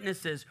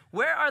eyewitnesses?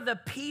 Where are the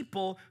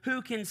people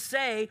who can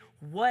say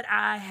what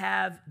I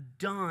have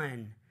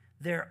done?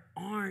 There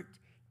aren't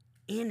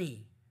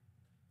any.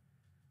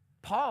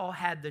 Paul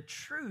had the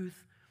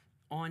truth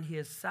on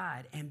his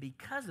side, and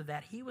because of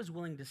that, he was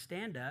willing to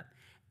stand up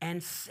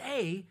and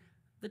say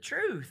the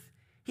truth.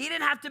 He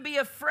didn't have to be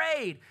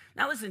afraid.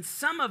 Now listen,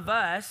 some of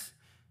us,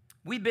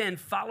 we've been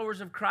followers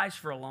of Christ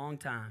for a long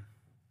time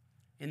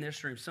in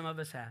this room. Some of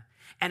us have.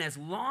 And as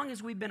long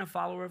as we've been a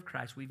follower of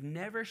Christ, we've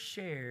never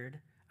shared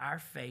our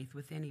faith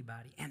with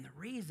anybody. And the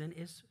reason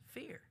is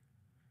fear.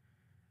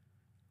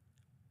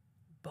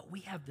 But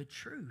we have the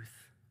truth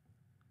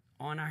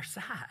on our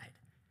side.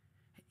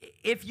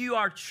 If you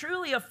are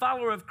truly a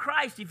follower of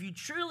Christ, if you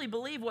truly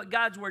believe what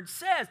God's word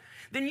says,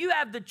 then you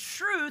have the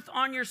truth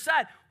on your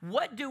side.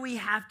 What do we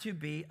have to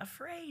be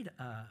afraid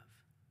of?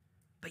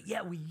 But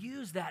yet we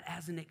use that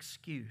as an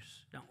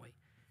excuse, don't we?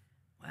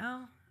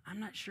 Well,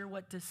 I'm not sure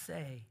what to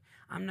say.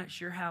 I'm not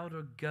sure how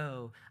it'll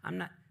go.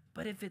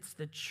 But if it's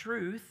the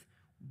truth,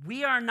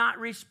 we are not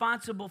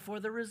responsible for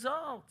the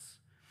results.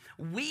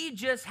 We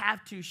just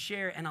have to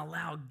share and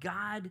allow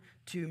God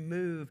to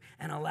move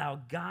and allow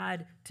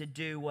God to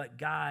do what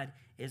God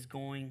is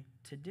going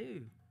to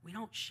do. We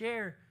don't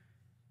share.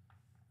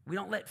 We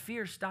don't let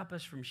fear stop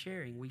us from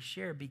sharing. We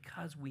share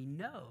because we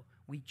know,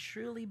 we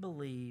truly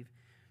believe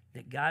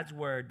that God's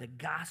word, the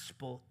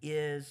gospel,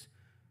 is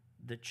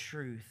the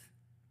truth.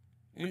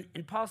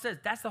 And Paul says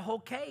that's the whole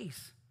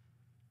case.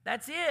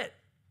 That's it.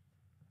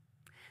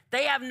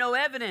 They have no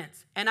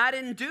evidence, and I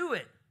didn't do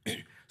it.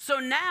 So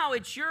now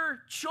it's your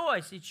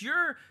choice. It's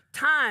your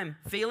time,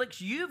 Felix.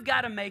 You've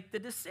got to make the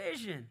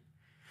decision.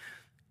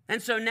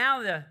 And so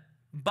now the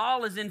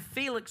ball is in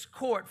Felix's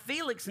court.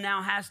 Felix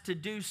now has to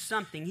do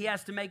something. He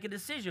has to make a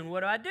decision.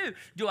 What do?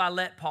 Do I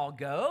let Paul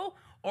go,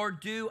 or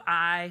do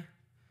I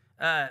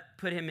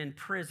put him in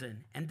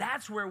prison? And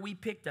that's where we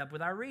picked up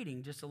with our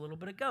reading just a little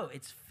bit ago.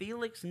 It's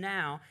Felix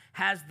now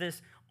has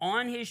this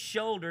on his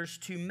shoulders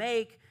to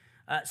make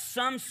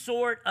some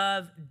sort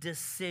of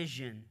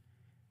decision.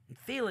 And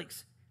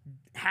Felix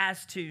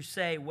has to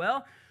say,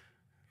 well,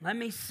 let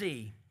me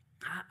see.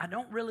 I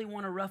don't really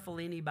want to ruffle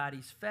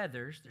anybody's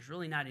feathers. There's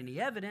really not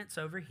any evidence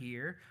over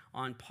here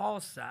on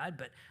Paul's side,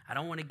 but I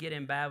don't want to get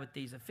in bad with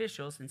these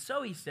officials. And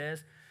so he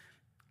says,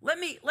 let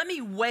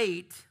me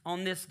wait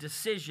on this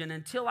decision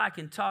until I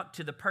can talk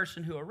to the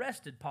person who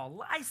arrested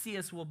Paul.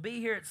 Lysias will be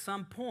here at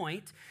some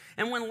point,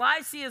 and when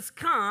Lysias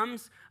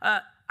comes,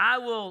 I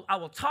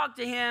will talk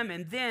to him,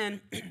 and then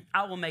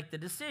I will make the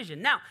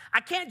decision. Now,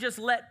 I can't just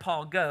let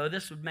Paul go.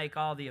 This would make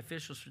all the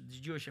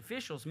Jewish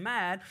officials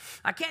mad.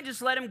 I can't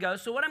just let him go.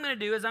 So what I'm going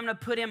to do is I'm going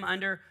to put him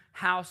under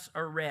house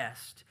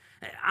arrest.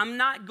 I'm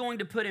not going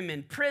to put him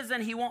in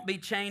prison. He won't be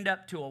chained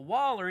up to a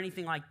wall or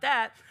anything like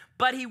that,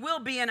 but he will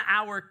be in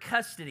our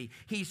custody.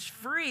 He's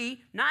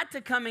free not to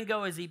come and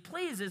go as he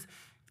pleases,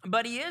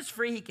 but he is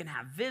free. He can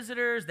have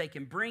visitors. They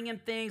can bring him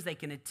things. They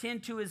can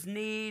attend to his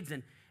needs,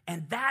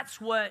 and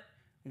that's what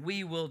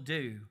we will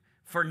do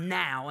for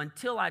now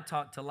until I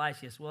talk to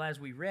Lysias. Well, as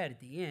we read at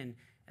the end,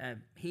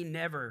 he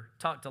never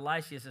talked to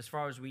Lysias as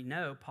far as we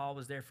know. Paul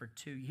was there for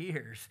 2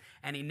 years,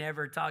 and he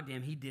never talked to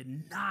him. He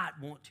did not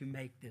want to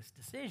make this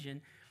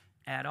decision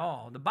at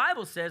all. The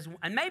Bible says,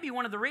 and maybe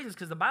one of the reasons,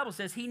 because the Bible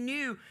says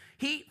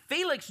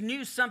Felix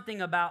knew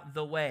something about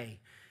the way.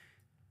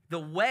 The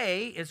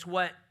way is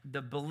what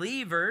the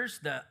believers,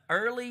 the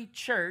early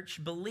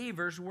church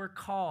believers were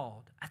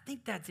called. I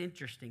think that's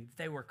interesting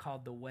that they were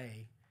called the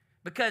way.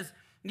 Because,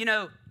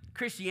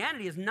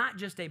 Christianity is not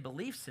just a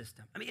belief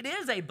system. I mean, it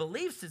is a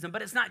belief system,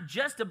 but it's not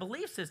just a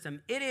belief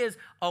system. It is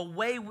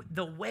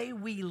the way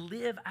we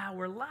live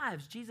our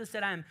lives. Jesus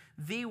said, I am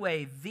the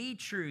way, the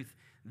truth,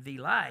 the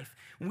life.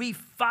 We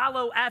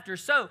follow after.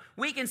 So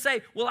we can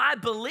say, well, I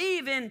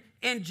believe in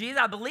Jesus.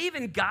 I believe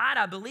in God.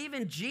 I believe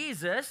in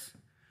Jesus.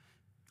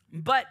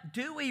 But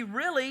do we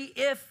really,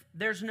 if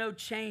there's no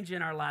change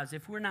in our lives,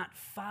 if we're not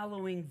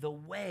following the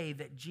way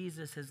that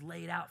Jesus has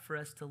laid out for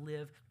us to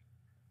live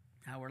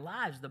our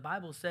lives? The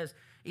Bible says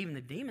even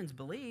the demons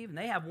believe, and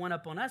they have one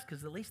up on us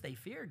because at least they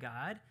fear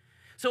God.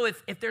 So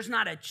if there's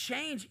not a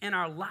change in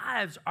our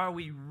lives, are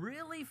we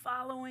really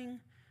following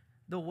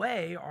the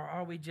way, or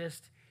are we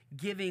just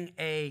giving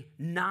a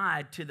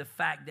nod to the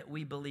fact that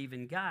we believe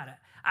in God?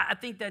 I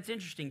think that's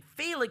interesting.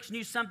 Felix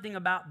knew something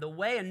about the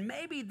way, and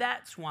maybe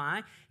that's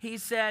why he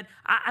said,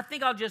 I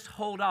think I'll just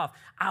hold off.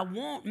 I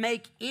won't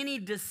make any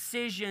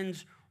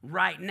decisions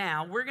right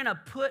now. We're going to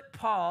put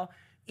Paul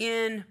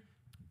in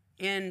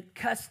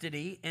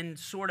custody in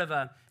sort of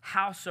a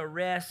house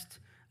arrest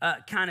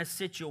kind of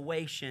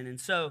situation. And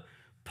so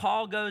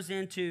Paul goes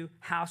into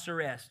house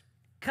arrest.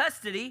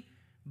 Custody,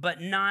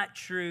 but not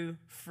true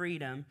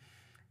freedom.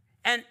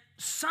 And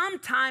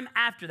sometime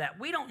after that,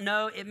 we don't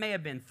know, it may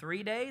have been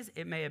 3 days,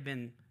 it may have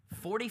been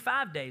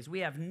 45 days. We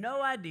have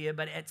no idea,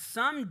 but at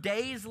some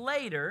days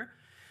later,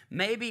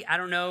 maybe, I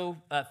don't know,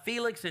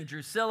 Felix and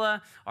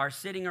Drusilla are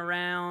sitting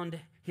around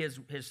his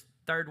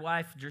third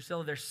wife,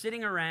 Drusilla, they're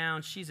sitting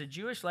around. She's a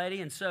Jewish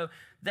lady, and so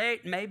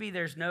maybe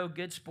there's no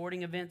good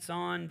sporting events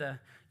on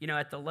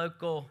at the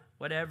local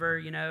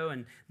whatever,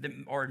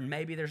 or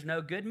maybe there's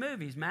no good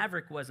movies.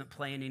 Maverick wasn't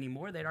playing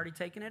anymore. They'd already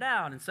taken it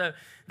out. And so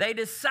they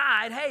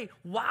decide, hey,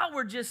 while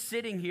we're just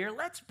sitting here,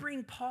 let's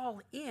bring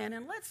Paul in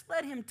and let's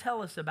let him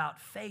tell us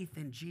about faith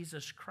in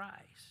Jesus Christ.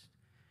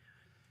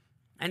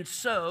 And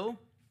so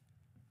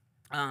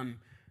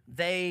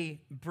they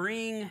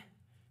bring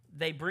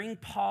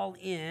Paul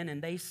in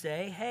and they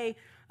say, hey,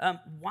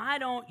 why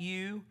don't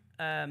you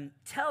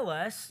tell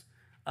us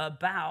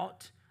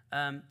about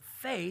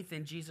faith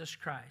in Jesus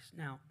Christ?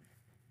 Now,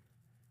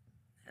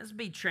 let's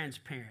be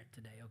transparent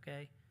today,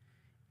 okay?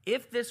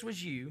 If this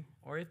was you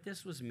or if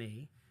this was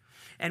me,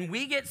 and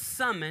we get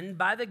summoned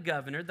by the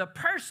governor, the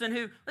person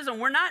who,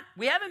 listen,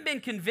 we haven't been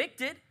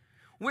convicted.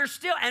 We're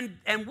still,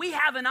 and we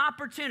have an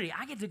opportunity.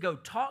 I get to go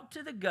talk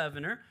to the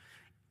governor,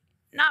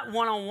 not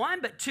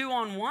one-on-one, but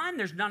two-on-one.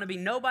 There's going to be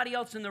nobody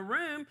else in the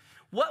room.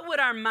 Where would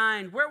our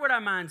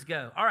minds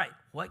go? All right,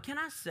 what can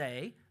I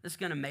say that's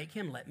going to make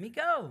him let me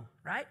go,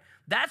 right?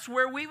 That's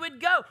where we would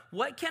go.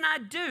 What can I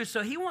do?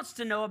 So he wants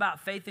to know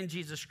about faith in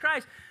Jesus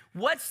Christ.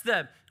 What's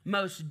the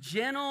most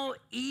gentle,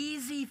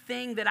 easy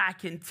thing that I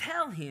can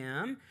tell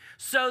him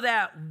so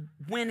that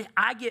when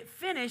I get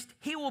finished,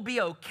 he will be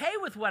okay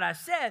with what I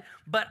said,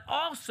 but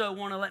also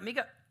want to let me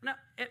go? Now,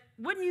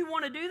 wouldn't you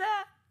want to do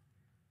that?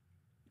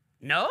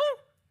 No?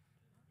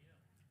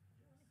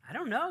 I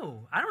don't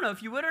know. I don't know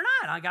if you would or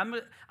not. Like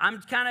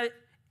I'm kind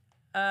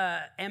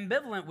of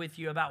ambivalent with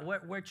you about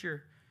what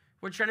you're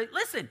trying to.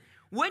 Listen,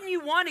 wouldn't you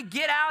want to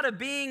get out of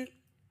being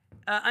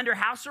under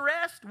house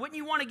arrest? Wouldn't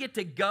you want to get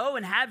to go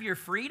and have your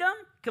freedom?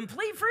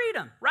 Complete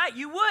freedom, right?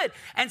 You would.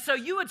 And so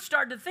you would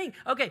start to think,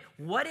 okay,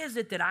 what is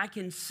it that I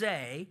can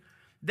say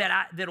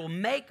that'll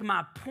make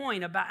my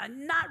point about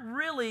not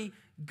really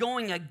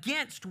going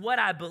against what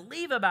I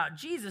believe about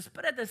Jesus,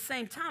 but at the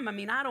same time,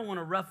 I don't want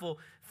to ruffle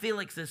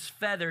Felix's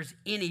feathers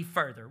any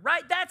further,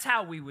 right? That's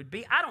how we would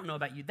be. I don't know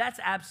about you. That's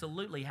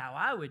absolutely how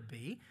I would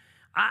be.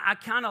 I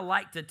kind of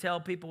like to tell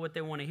people what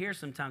they want to hear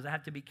sometimes. I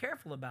have to be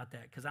careful about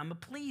that because I'm a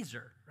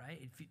pleaser,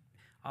 right?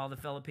 All the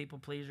fellow people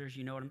pleasers,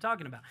 you know what I'm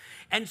talking about.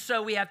 And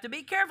so we have to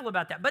be careful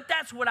about that. But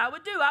that's what I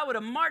would do. I would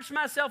have marched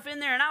myself in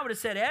there and I would have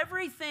said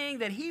everything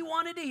that he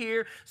wanted to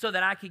hear so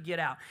that I could get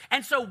out.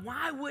 And so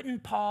why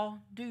wouldn't Paul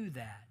do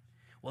that?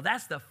 Well,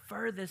 that's the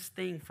furthest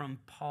thing from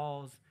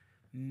Paul's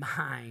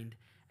mind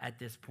at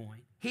this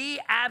point. He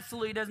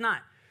absolutely does not.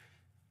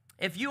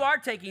 If you are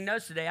taking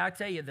notes today, I'll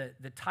tell you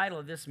that the title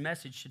of this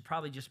message should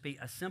probably just be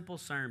A Simple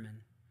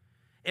Sermon.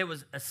 It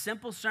was a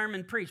simple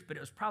sermon preached, but it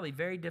was probably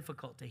very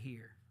difficult to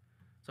hear.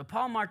 So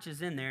Paul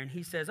marches in there and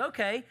he says,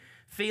 okay,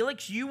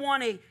 Felix, you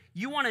want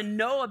to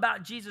know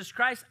about Jesus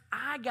Christ?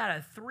 I got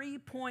a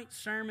 3-point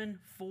sermon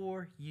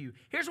for you.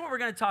 Here's what we're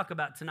going to talk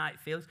about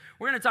tonight, Felix.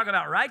 We're going to talk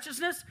about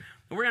righteousness,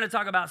 we're going to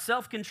talk about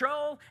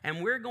self-control,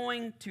 and we're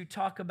going to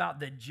talk about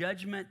the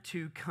judgment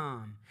to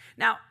come.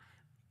 Now,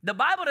 the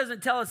Bible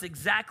doesn't tell us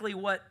exactly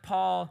what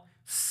Paul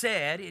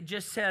said. It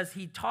just says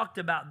he talked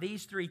about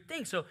these 3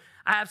 things. So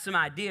I have some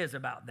ideas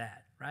about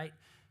that, right?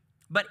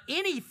 But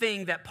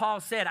anything that Paul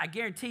said, I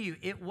guarantee you,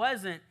 it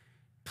wasn't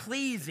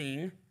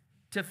pleasing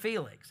to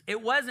Felix.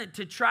 It wasn't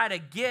to try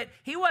to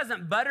he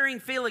wasn't buttering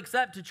Felix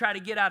up to try to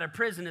get out of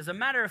prison. As a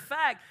matter of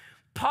fact,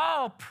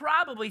 Paul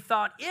probably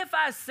thought, if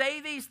I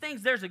say these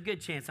things, there's a good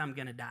chance I'm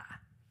going to die.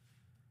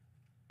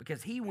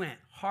 Because he went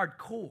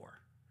hardcore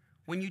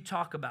when you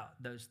talk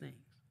about those things.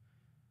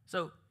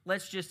 So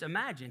let's just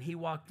imagine he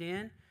walked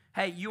in.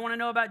 Hey, you want to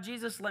know about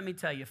Jesus? Let me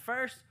tell you.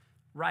 First,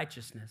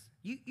 righteousness.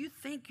 You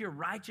think you're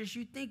righteous.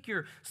 You think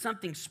you're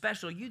something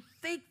special. You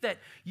think that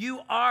you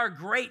are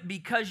great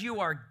because you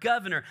are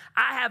governor.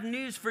 I have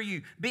news for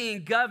you.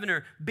 Being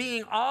governor,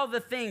 being all the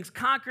things,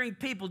 conquering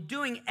people,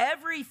 doing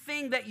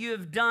everything that you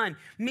have done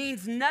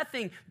means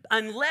nothing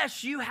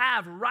unless you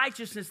have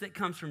righteousness that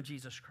comes from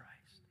Jesus Christ.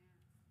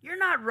 You're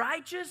not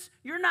righteous.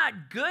 You're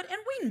not good. And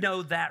we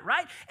know that,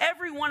 right?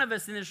 Every one of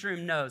us in this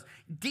room knows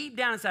deep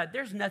down inside,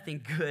 there's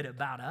nothing good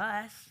about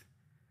us.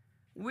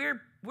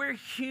 We're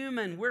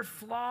human. We're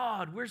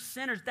flawed. We're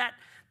sinners.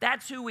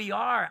 That's who we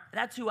are.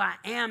 That's who I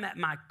am at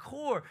my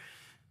core.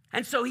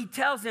 And so he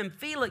tells him,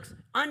 Felix,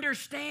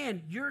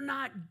 understand, you're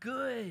not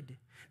good.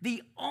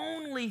 The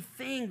only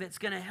thing that's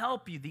going to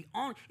help you,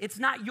 it's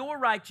not your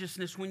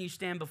righteousness when you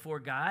stand before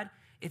God.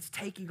 It's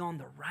taking on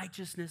the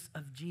righteousness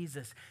of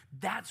Jesus.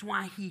 That's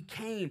why he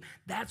came.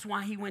 That's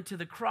why he went to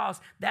the cross.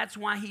 That's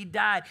why he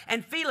died.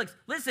 And Felix,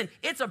 listen,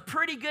 it's a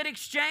pretty good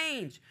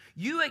exchange.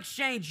 You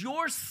exchange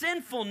your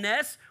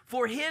sinfulness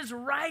for his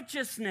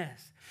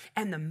righteousness.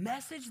 And the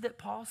message that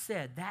Paul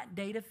said that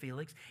day to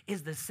Felix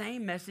is the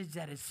same message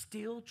that is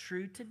still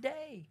true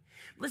today.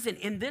 Listen,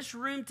 in this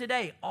room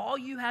today, all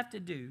you have to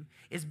do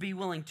is be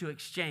willing to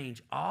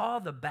exchange all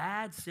the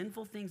bad,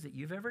 sinful things that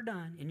you've ever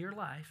done in your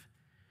life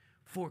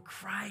for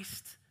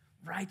Christ's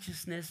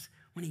righteousness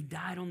when he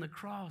died on the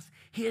cross.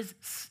 His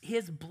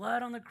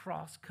blood on the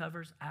cross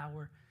covers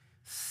our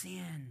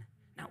sin.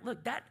 Now,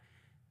 look,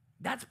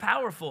 that's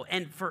powerful.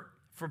 And for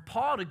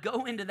Paul to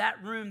go into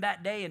that room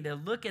that day and to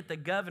look at the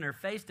governor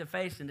face to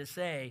face and to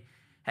say,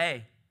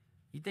 hey,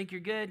 you think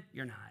you're good?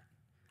 You're not.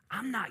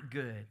 I'm not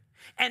good.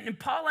 And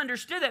Paul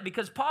understood that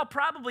because Paul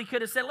probably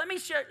could have said, let me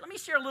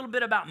share a little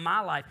bit about my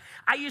life.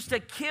 I used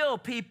to kill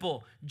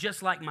people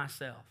just like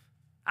myself.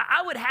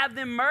 I would have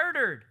them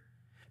murdered.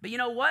 But you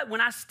know what?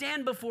 When I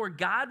stand before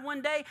God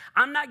one day,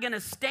 I'm not going to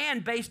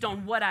stand based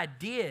on what I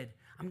did.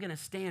 I'm going to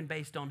stand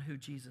based on who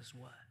Jesus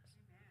was.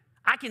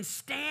 I can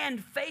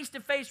stand face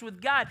to face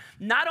with God,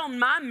 not on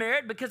my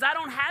merit because I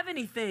don't have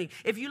anything.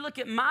 If you look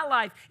at my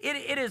life,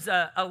 it is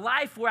a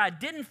life where I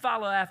didn't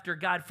follow after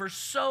God for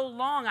so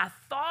long. I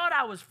thought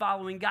I was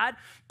following God,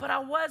 but I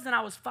wasn't.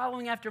 I was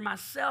following after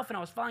myself, and I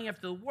was following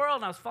after the world,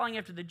 and I was following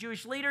after the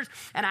Jewish leaders,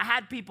 and I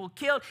had people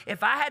killed.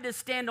 If I had to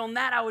stand on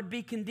that, I would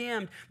be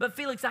condemned. But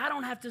Felix, I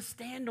don't have to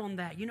stand on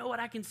that. You know what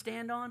I can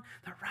stand on?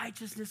 The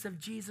righteousness of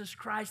Jesus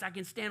Christ. I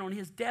can stand on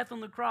his death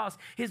on the cross,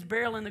 his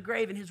burial in the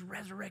grave, and his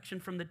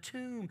resurrection from the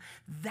tomb.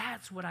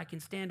 That's what I can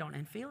stand on.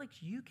 And Felix,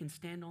 you can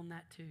stand on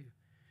that too.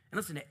 And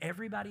listen to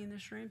everybody in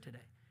this room today.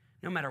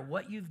 No matter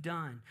what you've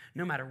done,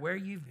 no matter where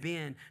you've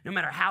been, no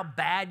matter how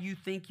bad you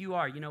think you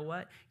are, you know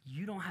what?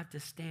 You don't have to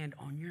stand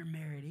on your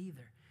merit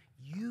either.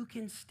 You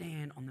can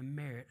stand on the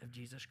merit of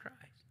Jesus Christ.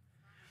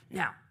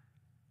 Now,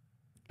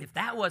 if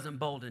that wasn't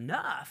bold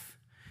enough,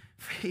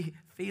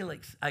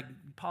 Felix,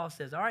 Paul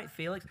says, all right,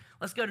 Felix,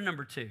 let's go to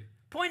number 2.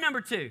 Point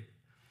number 2,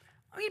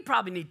 we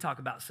probably need to talk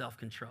about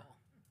self-control.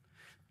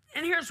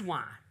 And here's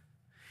why.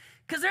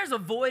 Because there's a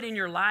void in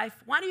your life.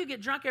 Why do you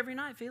get drunk every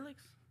night,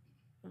 Felix?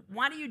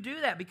 Why do you do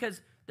that? Because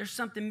there's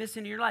something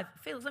missing in your life.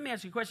 Felix, let me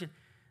ask you a question.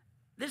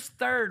 This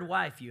third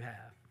wife you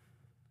have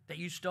that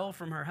you stole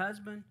from her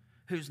husband,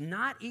 who's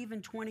not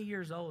even 20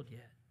 years old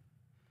yet,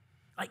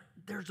 like,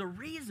 there's a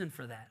reason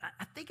for that.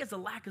 I think it's a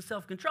lack of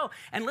self-control.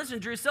 And listen,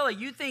 Drusilla,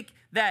 you think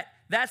that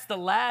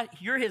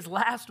you're his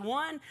last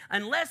one?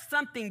 Unless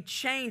something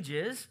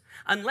changes,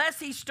 unless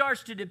he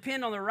starts to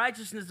depend on the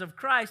righteousness of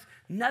Christ,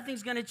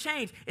 nothing's going to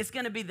change. It's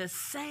going to be the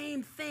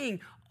same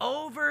thing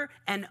over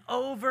and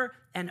over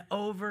and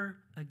over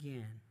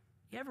again.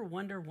 You ever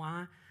wonder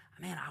why?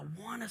 Man, I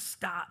want to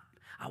stop.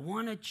 I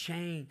want to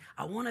change.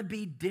 I want to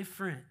be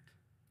different.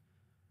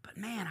 But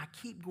man, I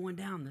keep going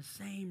down the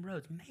same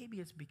roads. Maybe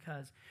it's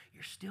because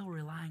you're still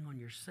relying on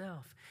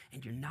yourself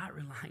and you're not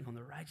relying on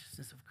the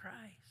righteousness of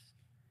Christ.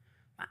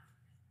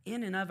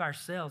 In and of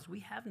ourselves, we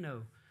have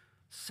no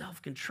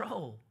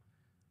self-control.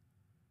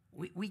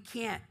 We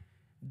can't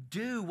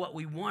do what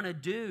we want to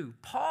do.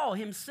 Paul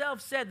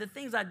himself said, the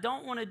things I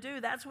don't want to do,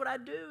 that's what I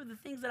do. The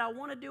things that I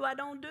want to do, I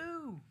don't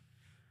do.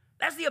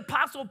 That's the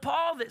Apostle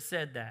Paul that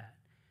said that.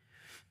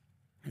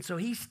 And so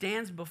he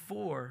stands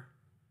before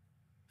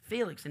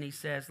Felix and he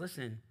says,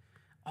 listen,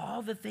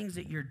 all the things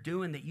that you're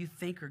doing that you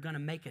think are going to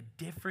make a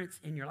difference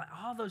in your life,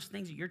 all those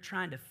things that you're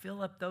trying to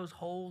fill up those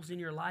holes in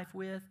your life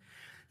with,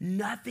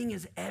 nothing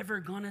is ever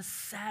going to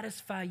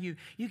satisfy you.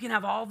 You can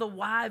have all the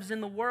wives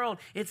in the world.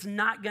 It's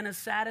not going to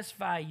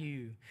satisfy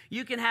you.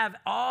 You can have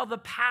all the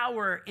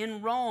power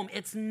in Rome.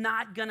 It's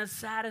not going to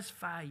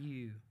satisfy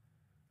you.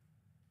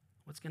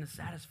 What's going to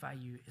satisfy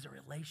you is a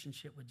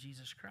relationship with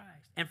Jesus Christ.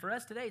 And for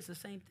us today, it's the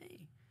same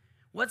thing.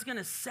 What's going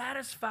to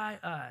satisfy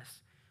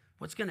us?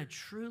 What's going to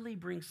truly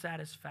bring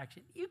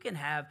satisfaction? You can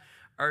have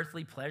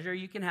earthly pleasure.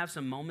 You can have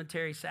some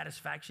momentary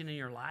satisfaction in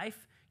your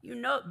life. You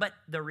know, but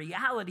the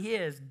reality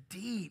is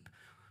deep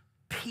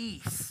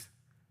peace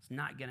is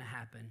not going to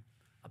happen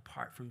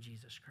apart from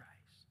Jesus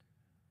Christ.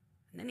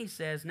 And then he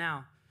says,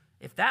 now,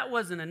 if that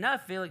wasn't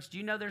enough, Felix, do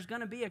you know there's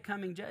going to be a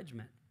coming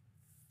judgment?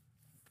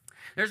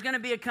 There's going to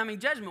be a coming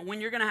judgment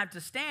when you're going to have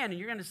to stand and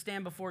you're going to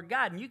stand before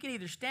God. And you can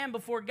either stand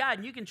before God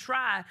and you can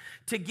try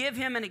to give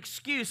him an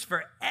excuse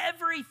for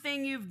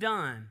everything you've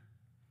done,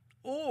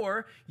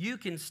 or you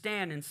can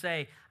stand and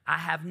say, I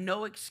have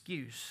no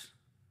excuse,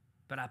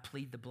 but I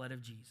plead the blood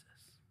of Jesus.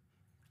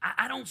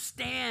 I don't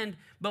stand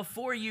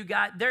before you,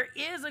 God. There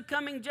is a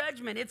coming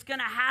judgment. It's going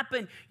to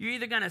happen. You're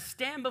either going to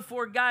stand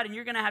before God and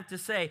you're going to have to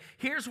say,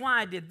 here's why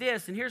I did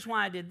this, and here's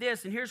why I did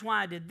this, and here's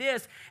why I did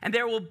this, and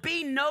there will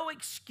be no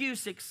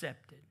excuse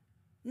accepted.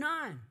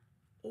 None.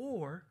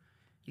 Or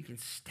you can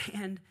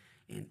stand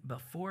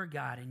before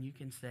God and you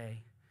can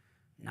say,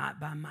 not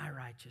by my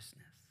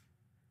righteousness,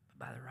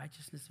 but by the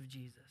righteousness of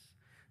Jesus.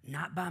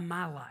 Not by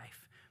my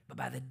life, but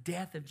by the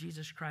death of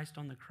Jesus Christ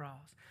on the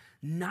cross.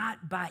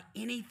 Not by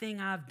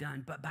anything I've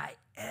done, but by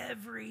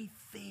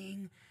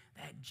everything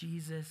that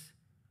Jesus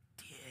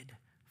did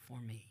for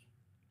me.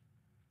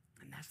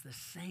 And that's the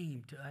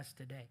same to us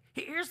today.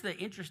 Here's the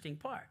interesting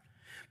part.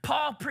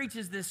 Paul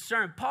preaches this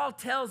sermon. Paul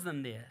tells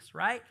them this,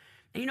 right?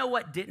 And you know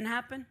what didn't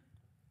happen?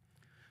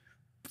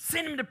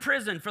 Send him to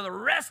prison for the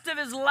rest of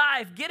his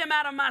life. Get him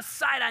out of my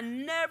sight. I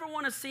never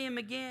want to see him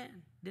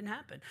again. Didn't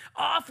happen.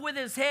 Off with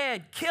his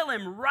head. Kill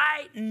him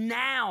right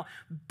now.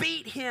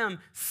 Beat him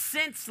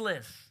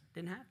senseless.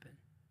 Didn't happen.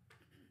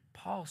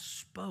 Paul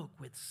spoke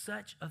with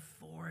such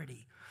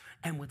authority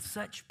and with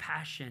such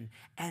passion.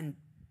 And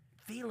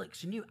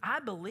Felix knew, I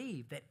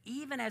believe that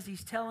even as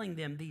he's telling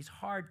them these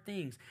hard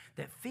things,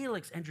 that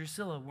Felix and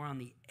Drusilla were on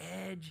the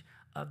edge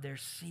of their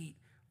seat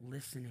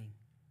listening.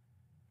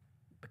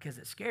 Because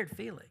it scared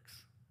Felix.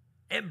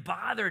 It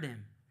bothered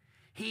him.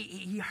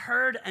 He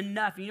heard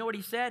enough. You know what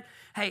he said?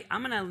 Hey,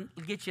 I'm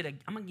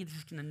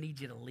just gonna need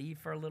you to leave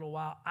for a little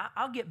while.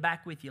 I'll get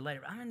back with you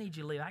later. I'm gonna need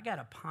you to leave. I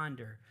gotta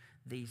ponder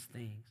these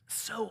things.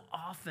 So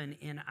often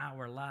in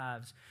our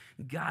lives,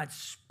 God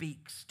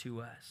speaks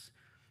to us.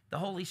 The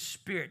Holy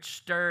Spirit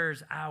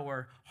stirs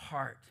our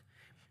heart.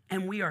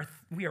 And we are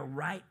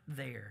right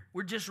there.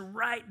 We're just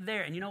right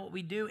there. And you know what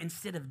we do?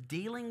 Instead of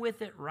dealing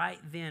with it right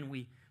then,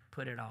 we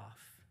put it off.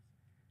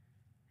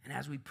 And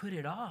as we put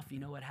it off, you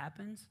know what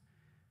happens?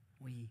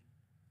 We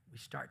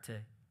start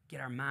to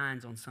get our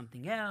minds on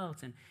something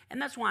else.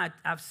 And that's why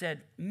I've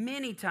said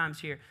many times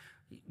here,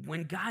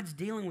 when God's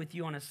dealing with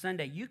you on a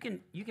Sunday, you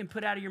can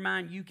put out of your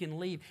mind, you can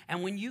leave.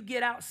 And when you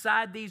get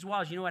outside these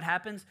walls, you know what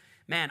happens?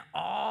 Man,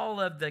 all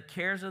of the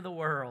cares of the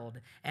world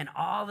and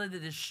all of the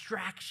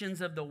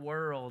distractions of the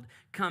world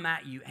come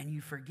at you, and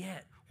you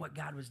forget what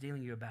God was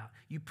dealing you about.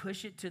 You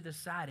push it to the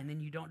side, and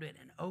then you don't do it.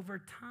 And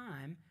over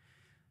time,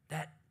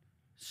 that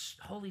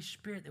Holy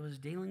Spirit that was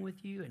dealing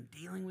with you,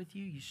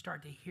 you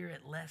start to hear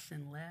it less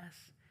and less.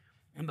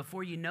 And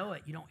before you know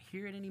it, you don't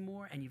hear it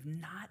anymore, and you've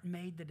not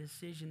made the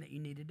decision that you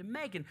needed to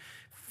make. And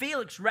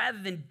Felix, rather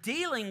than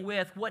dealing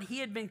with what he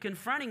had been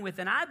confronting with,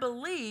 and I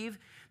believe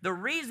the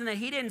reason that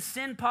he didn't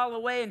send Paul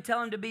away and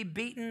tell him to be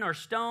beaten or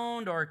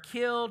stoned or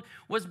killed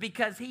was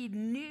because he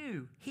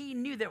knew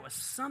there was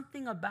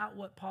something about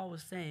what Paul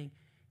was saying.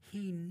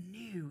 He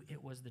knew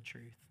it was the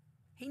truth.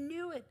 He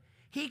knew it.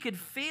 He could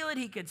feel it.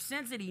 He could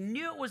sense it. He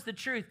knew it was the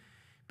truth,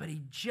 but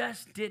he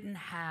just didn't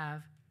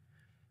have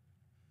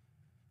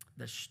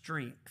the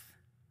strength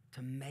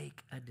to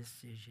make a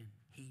decision.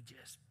 He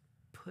just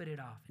put it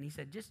off. And he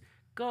said, just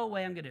go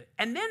away, I'm going to do it.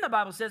 And then the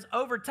Bible says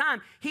over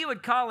time, he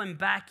would call him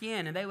back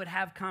in and they would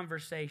have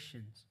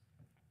conversations.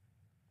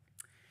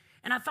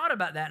 And I thought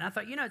about that and I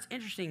thought, it's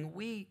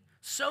interesting.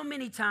 So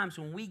many times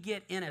when we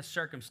get in a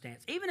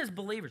circumstance, even as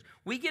believers,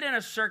 we get in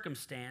a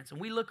circumstance and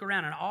we look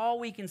around and all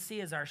we can see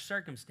is our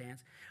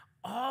circumstance.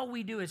 all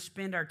we do is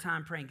spend our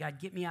time praying, God,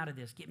 get me out of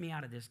this, get me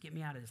out of this, get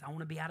me out of this. I want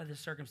to be out of this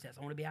circumstance.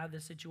 I want to be out of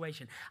this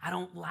situation. I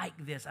don't like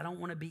this. I don't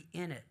want to be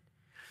in it.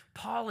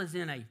 Paul is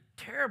in a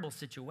terrible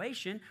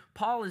situation.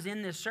 Paul is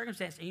in this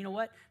circumstance. And you know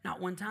what? Not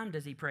one time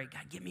does he pray,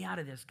 God, get me out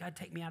of this. God,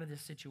 take me out of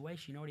this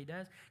situation. You know what he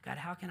does? God,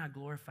 how can I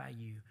glorify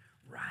you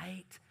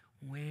right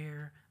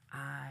where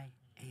I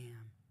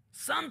am?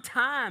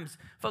 Sometimes,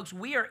 folks,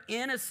 we are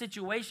in a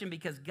situation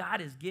because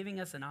God is giving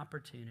us an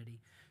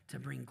opportunity to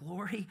bring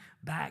glory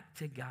back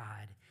to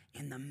God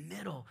in the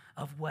middle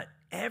of what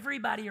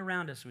everybody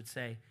around us would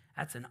say,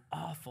 that's an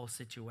awful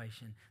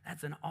situation.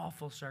 That's an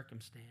awful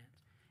circumstance.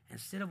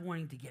 Instead of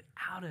wanting to get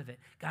out of it,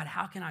 God,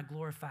 how can I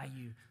glorify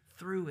you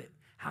through it?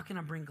 How can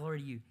I bring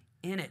glory to you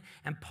in it?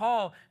 And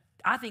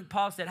I think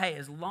Paul said, hey,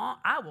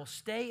 I will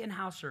stay in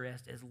house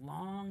arrest as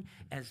long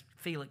as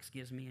Felix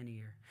gives me an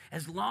ear.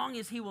 As long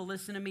as he will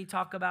listen to me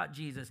talk about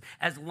Jesus.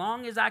 As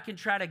long as I can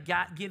try to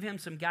give him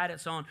some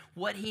guidance on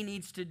what he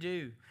needs to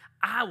do.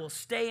 I will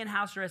stay in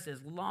house arrest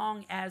as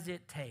long as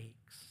it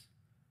takes.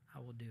 I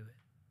will do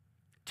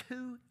it.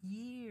 2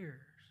 years.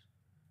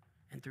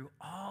 And through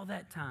all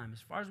that time,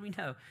 as far as we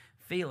know,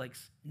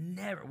 Felix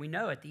we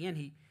know at the end,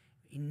 he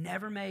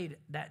never made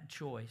that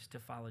choice to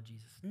follow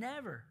Jesus.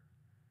 Never.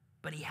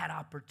 But he had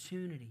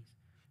opportunities.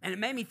 And it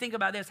made me think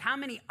about this. How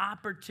many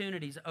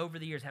opportunities over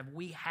the years have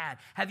we had?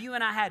 Have you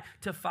and I had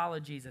to follow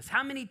Jesus?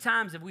 How many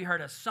times have we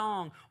heard a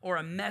song or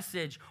a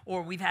message,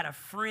 or we've had a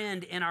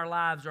friend in our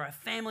lives or a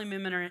family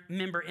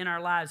member in our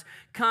lives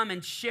come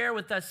and share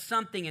with us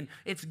something, and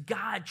it's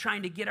God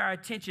trying to get our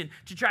attention,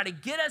 to try to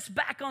get us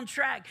back on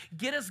track,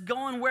 get us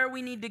going where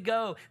we need to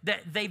go,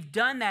 that they've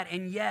done that,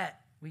 and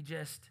yet we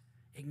just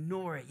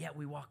ignore it, yet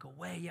we walk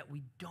away, yet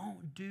we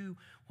don't do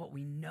what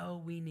we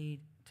know we need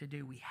to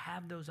do. We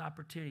have those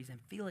opportunities, and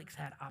Felix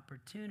had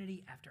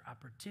opportunity after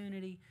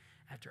opportunity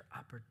after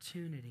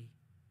opportunity,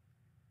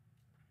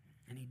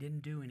 and he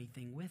didn't do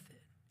anything with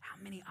it. How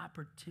many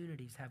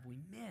opportunities have we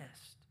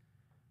missed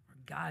where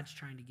God's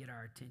trying to get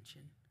our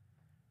attention?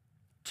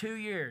 2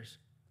 years.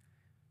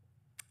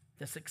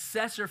 The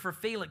successor for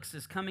Felix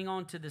is coming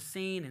onto the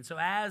scene, and so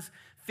as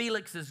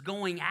Felix is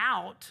going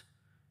out,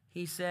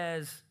 he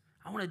says,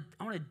 I want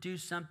to do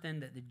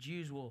something that the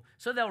Jews will,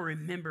 so they'll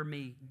remember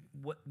me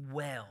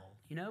well.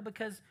 You know,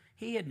 because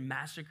he had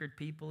massacred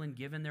people and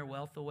given their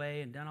wealth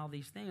away and done all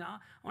these things. I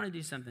want to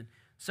do something.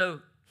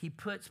 So he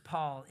puts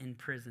Paul in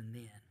prison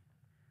then.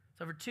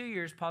 So for 2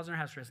 years, Paul's in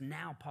house arrest.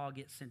 Now Paul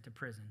gets sent to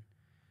prison.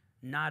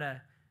 Not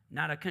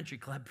a country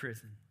club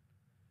prison.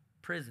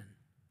 Prison.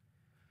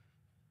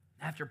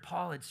 After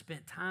Paul had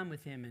spent time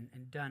with him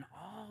and done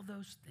all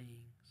those things,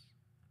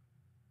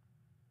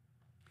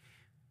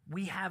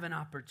 we have an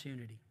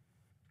opportunity.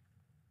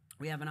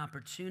 We have an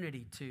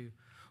opportunity to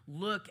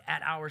look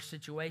at our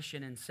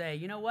situation and say,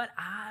 you know what?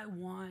 I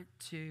want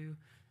to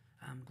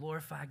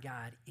glorify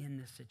God in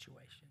this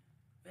situation.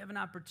 We have an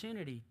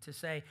opportunity to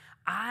say,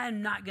 I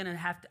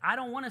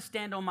don't want to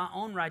stand on my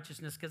own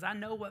righteousness because I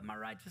know what my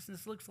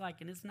righteousness looks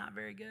like and it's not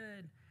very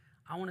good.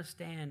 I want to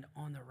stand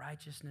on the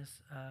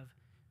righteousness of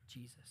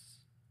Jesus.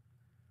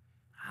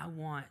 I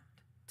want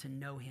to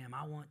know him.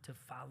 I want to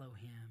follow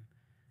him.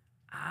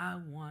 I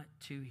want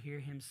to hear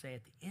him say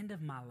at the end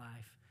of my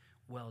life,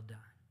 well done.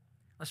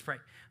 Let's pray.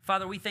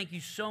 Father, we thank you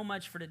so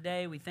much for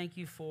today. We thank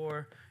you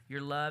for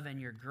your love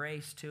and your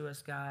grace to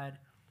us, God.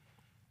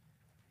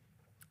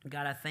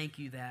 God, I thank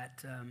you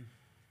that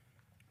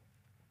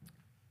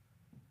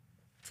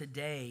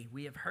today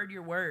we have heard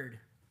your word.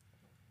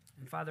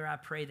 And Father, I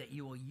pray that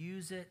you will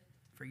use it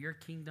for your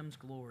kingdom's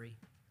glory.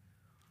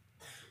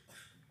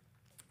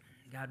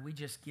 God, we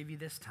just give you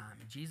this time.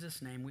 In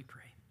Jesus' name we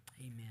pray.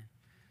 Amen.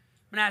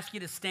 I'm going to ask you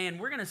to stand.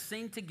 We're going to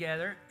sing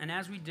together. And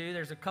as we do,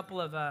 there's a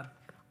couple of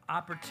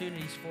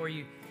opportunities for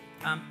you.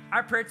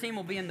 Our prayer team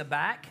will be in the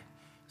back.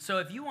 So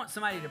if you want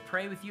somebody to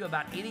pray with you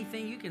about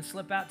anything, you can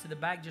slip out to the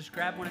back. Just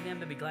grab one of them.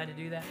 They'll be glad to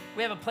do that.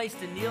 We have a place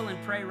to kneel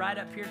and pray right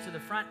up here to the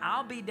front.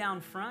 I'll be down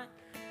front.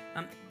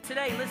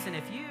 Today, listen,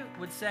 if you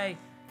would say,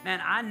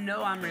 man, I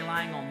know I'm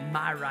relying on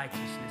my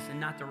righteousness and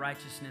not the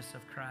righteousness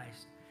of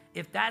Christ.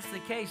 If that's the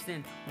case,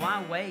 then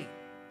why wait?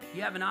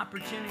 You have an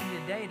opportunity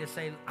today to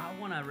say, I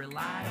want to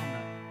rely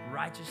on the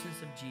righteousness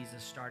of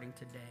Jesus starting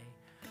today.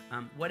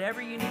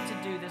 Whatever you need to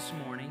do this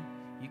morning,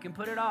 you can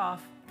put it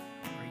off,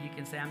 or you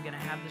can say, I'm going to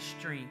have the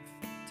strength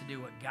to do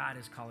what God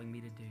is calling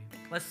me to do.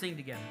 Let's sing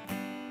together.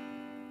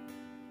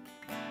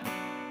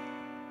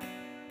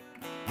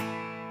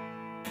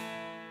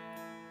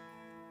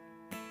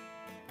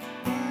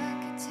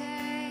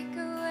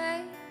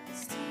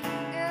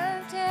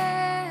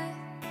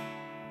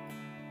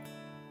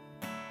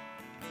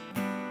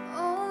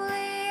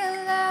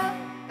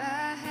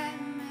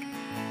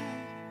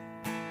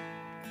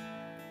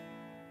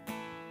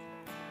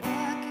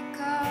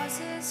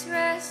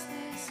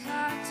 Restless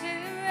heart to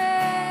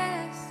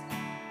rest.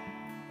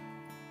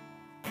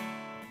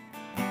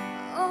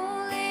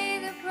 Only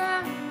the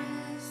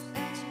promise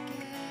that you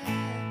gave.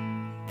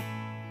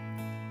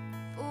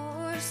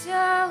 For so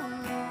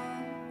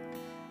long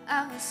I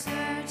was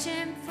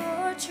searching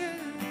for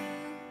truth.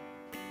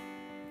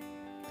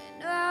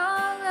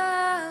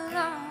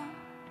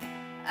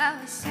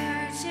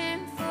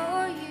 searching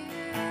for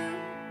you.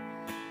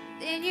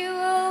 Then you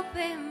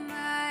opened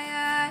my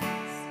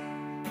eyes.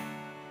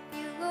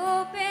 You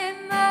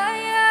opened my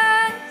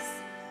eyes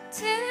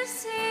to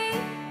see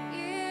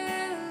you,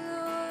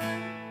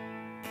 Lord.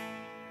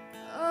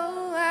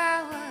 Oh,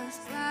 I was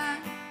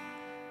blind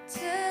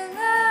to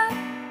love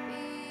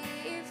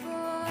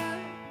before.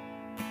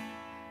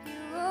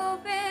 You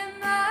opened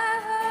my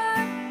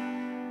heart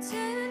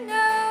to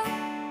know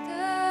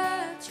the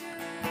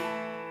truth.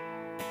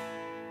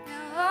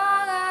 Now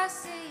all I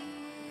see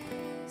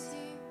is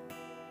you.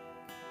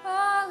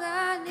 All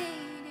I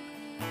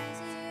need is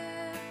you.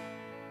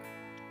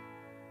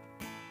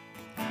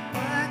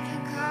 What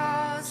can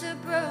cause the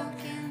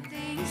broken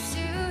things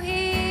to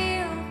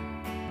heal?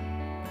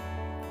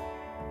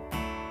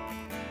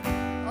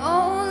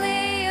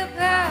 Only a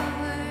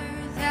power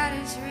that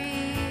is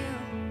real.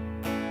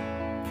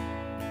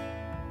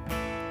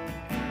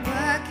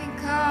 What can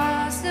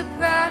cause the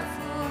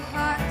prideful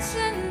heart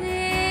to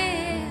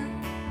kneel?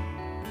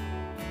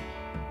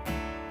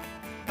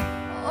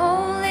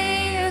 Only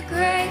a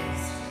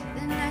grace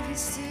that I can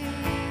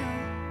steal.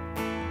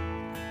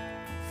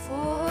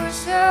 For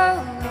so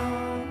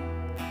long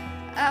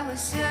I was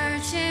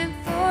searching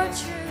for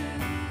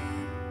truth,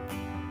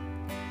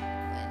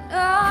 when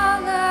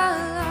all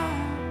along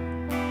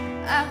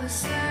I was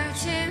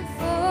searching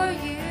for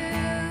you.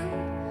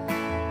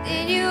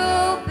 Then you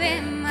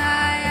opened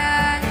my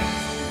eyes.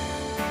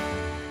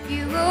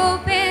 You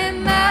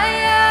opened my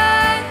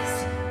eyes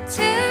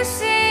to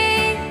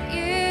see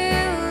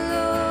you,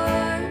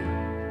 Lord.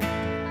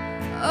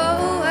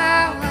 Oh,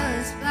 I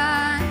was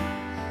blind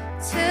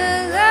to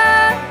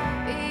love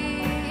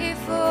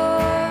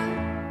before.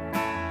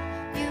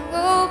 You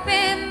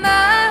opened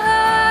my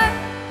heart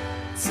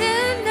to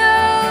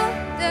know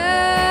the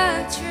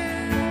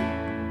truth.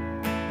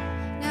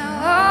 Now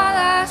all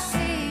I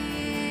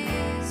see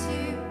is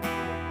you.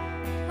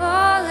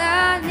 All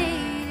I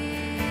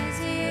need is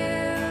you.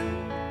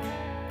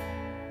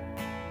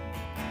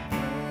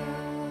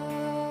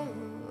 Oh,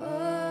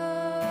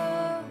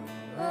 oh,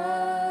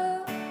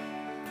 oh,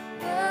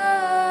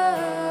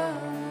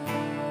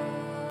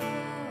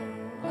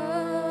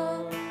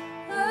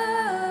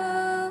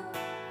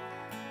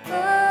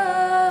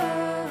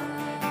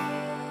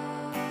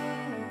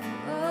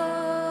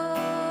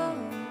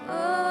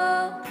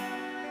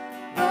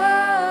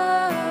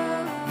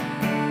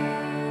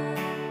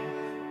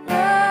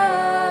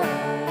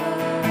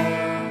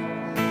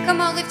 come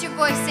on, lift your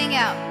voice, sing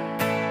out.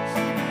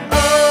 Oh,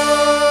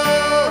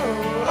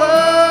 oh,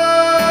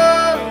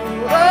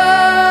 oh,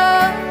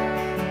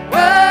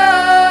 oh,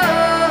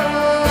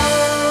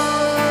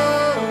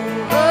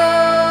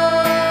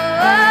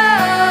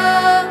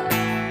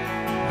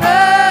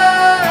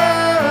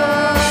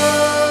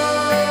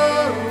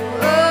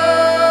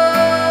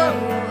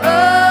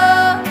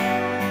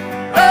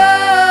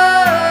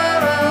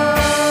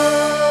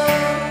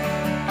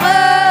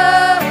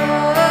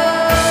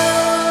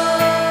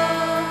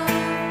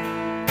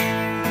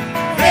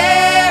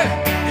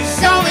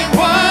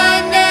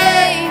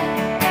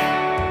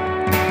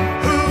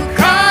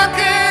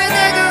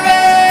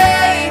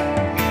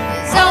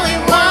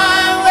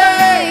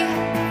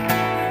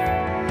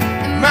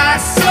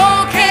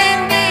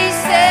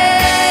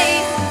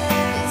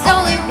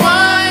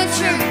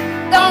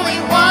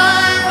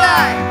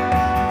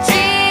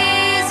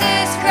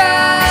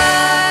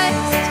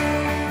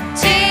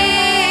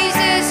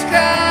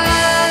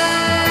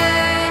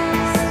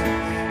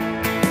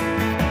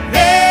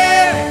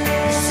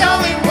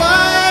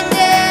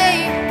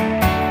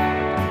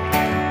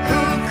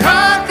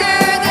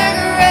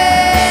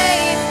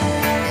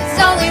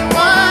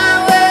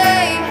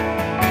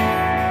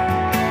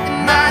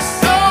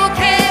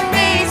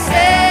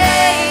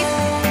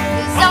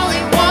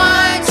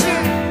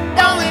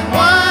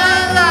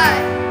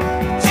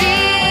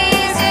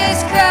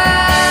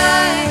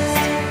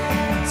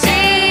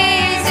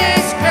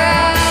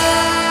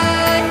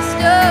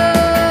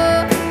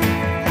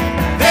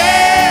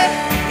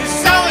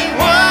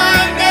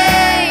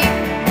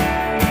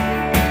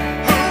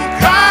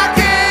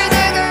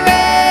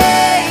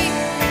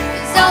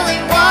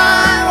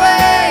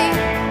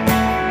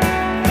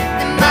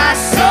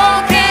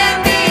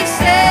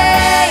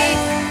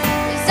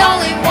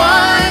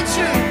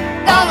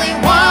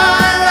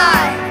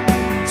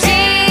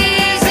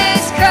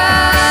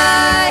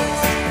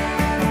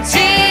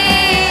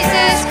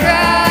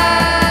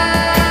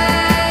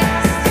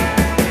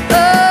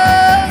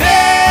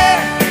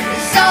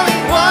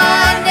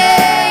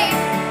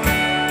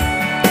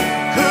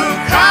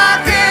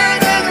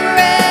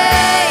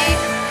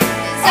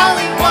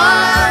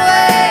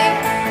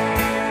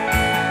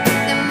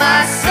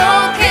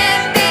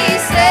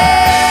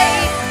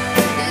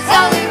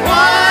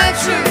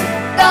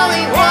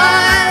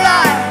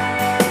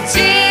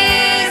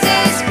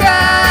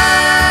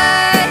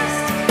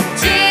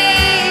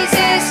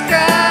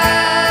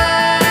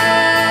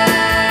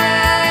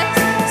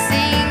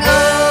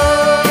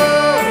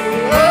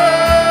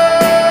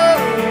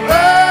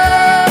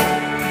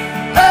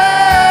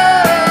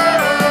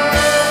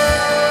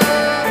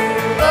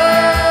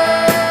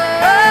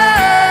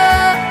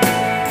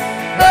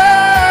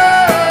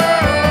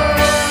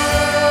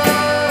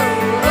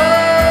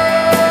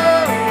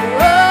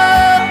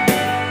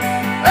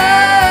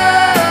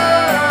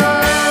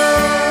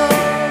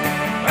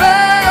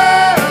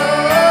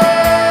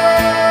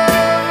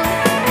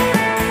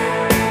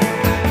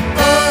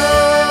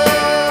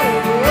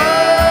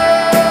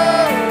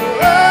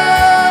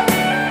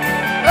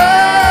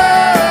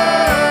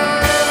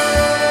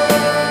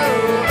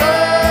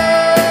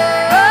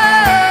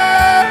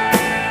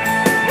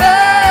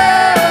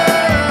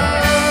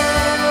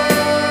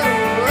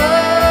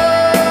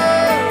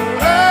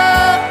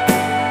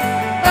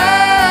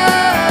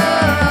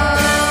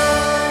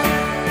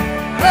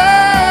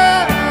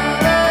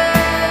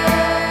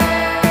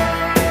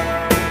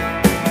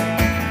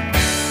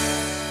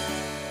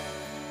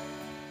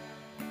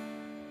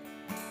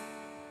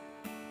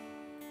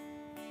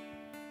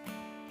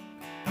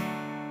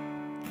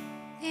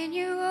 when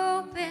you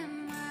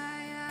open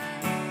my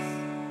eyes.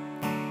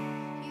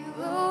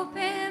 You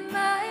open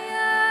my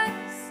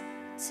eyes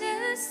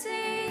to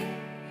see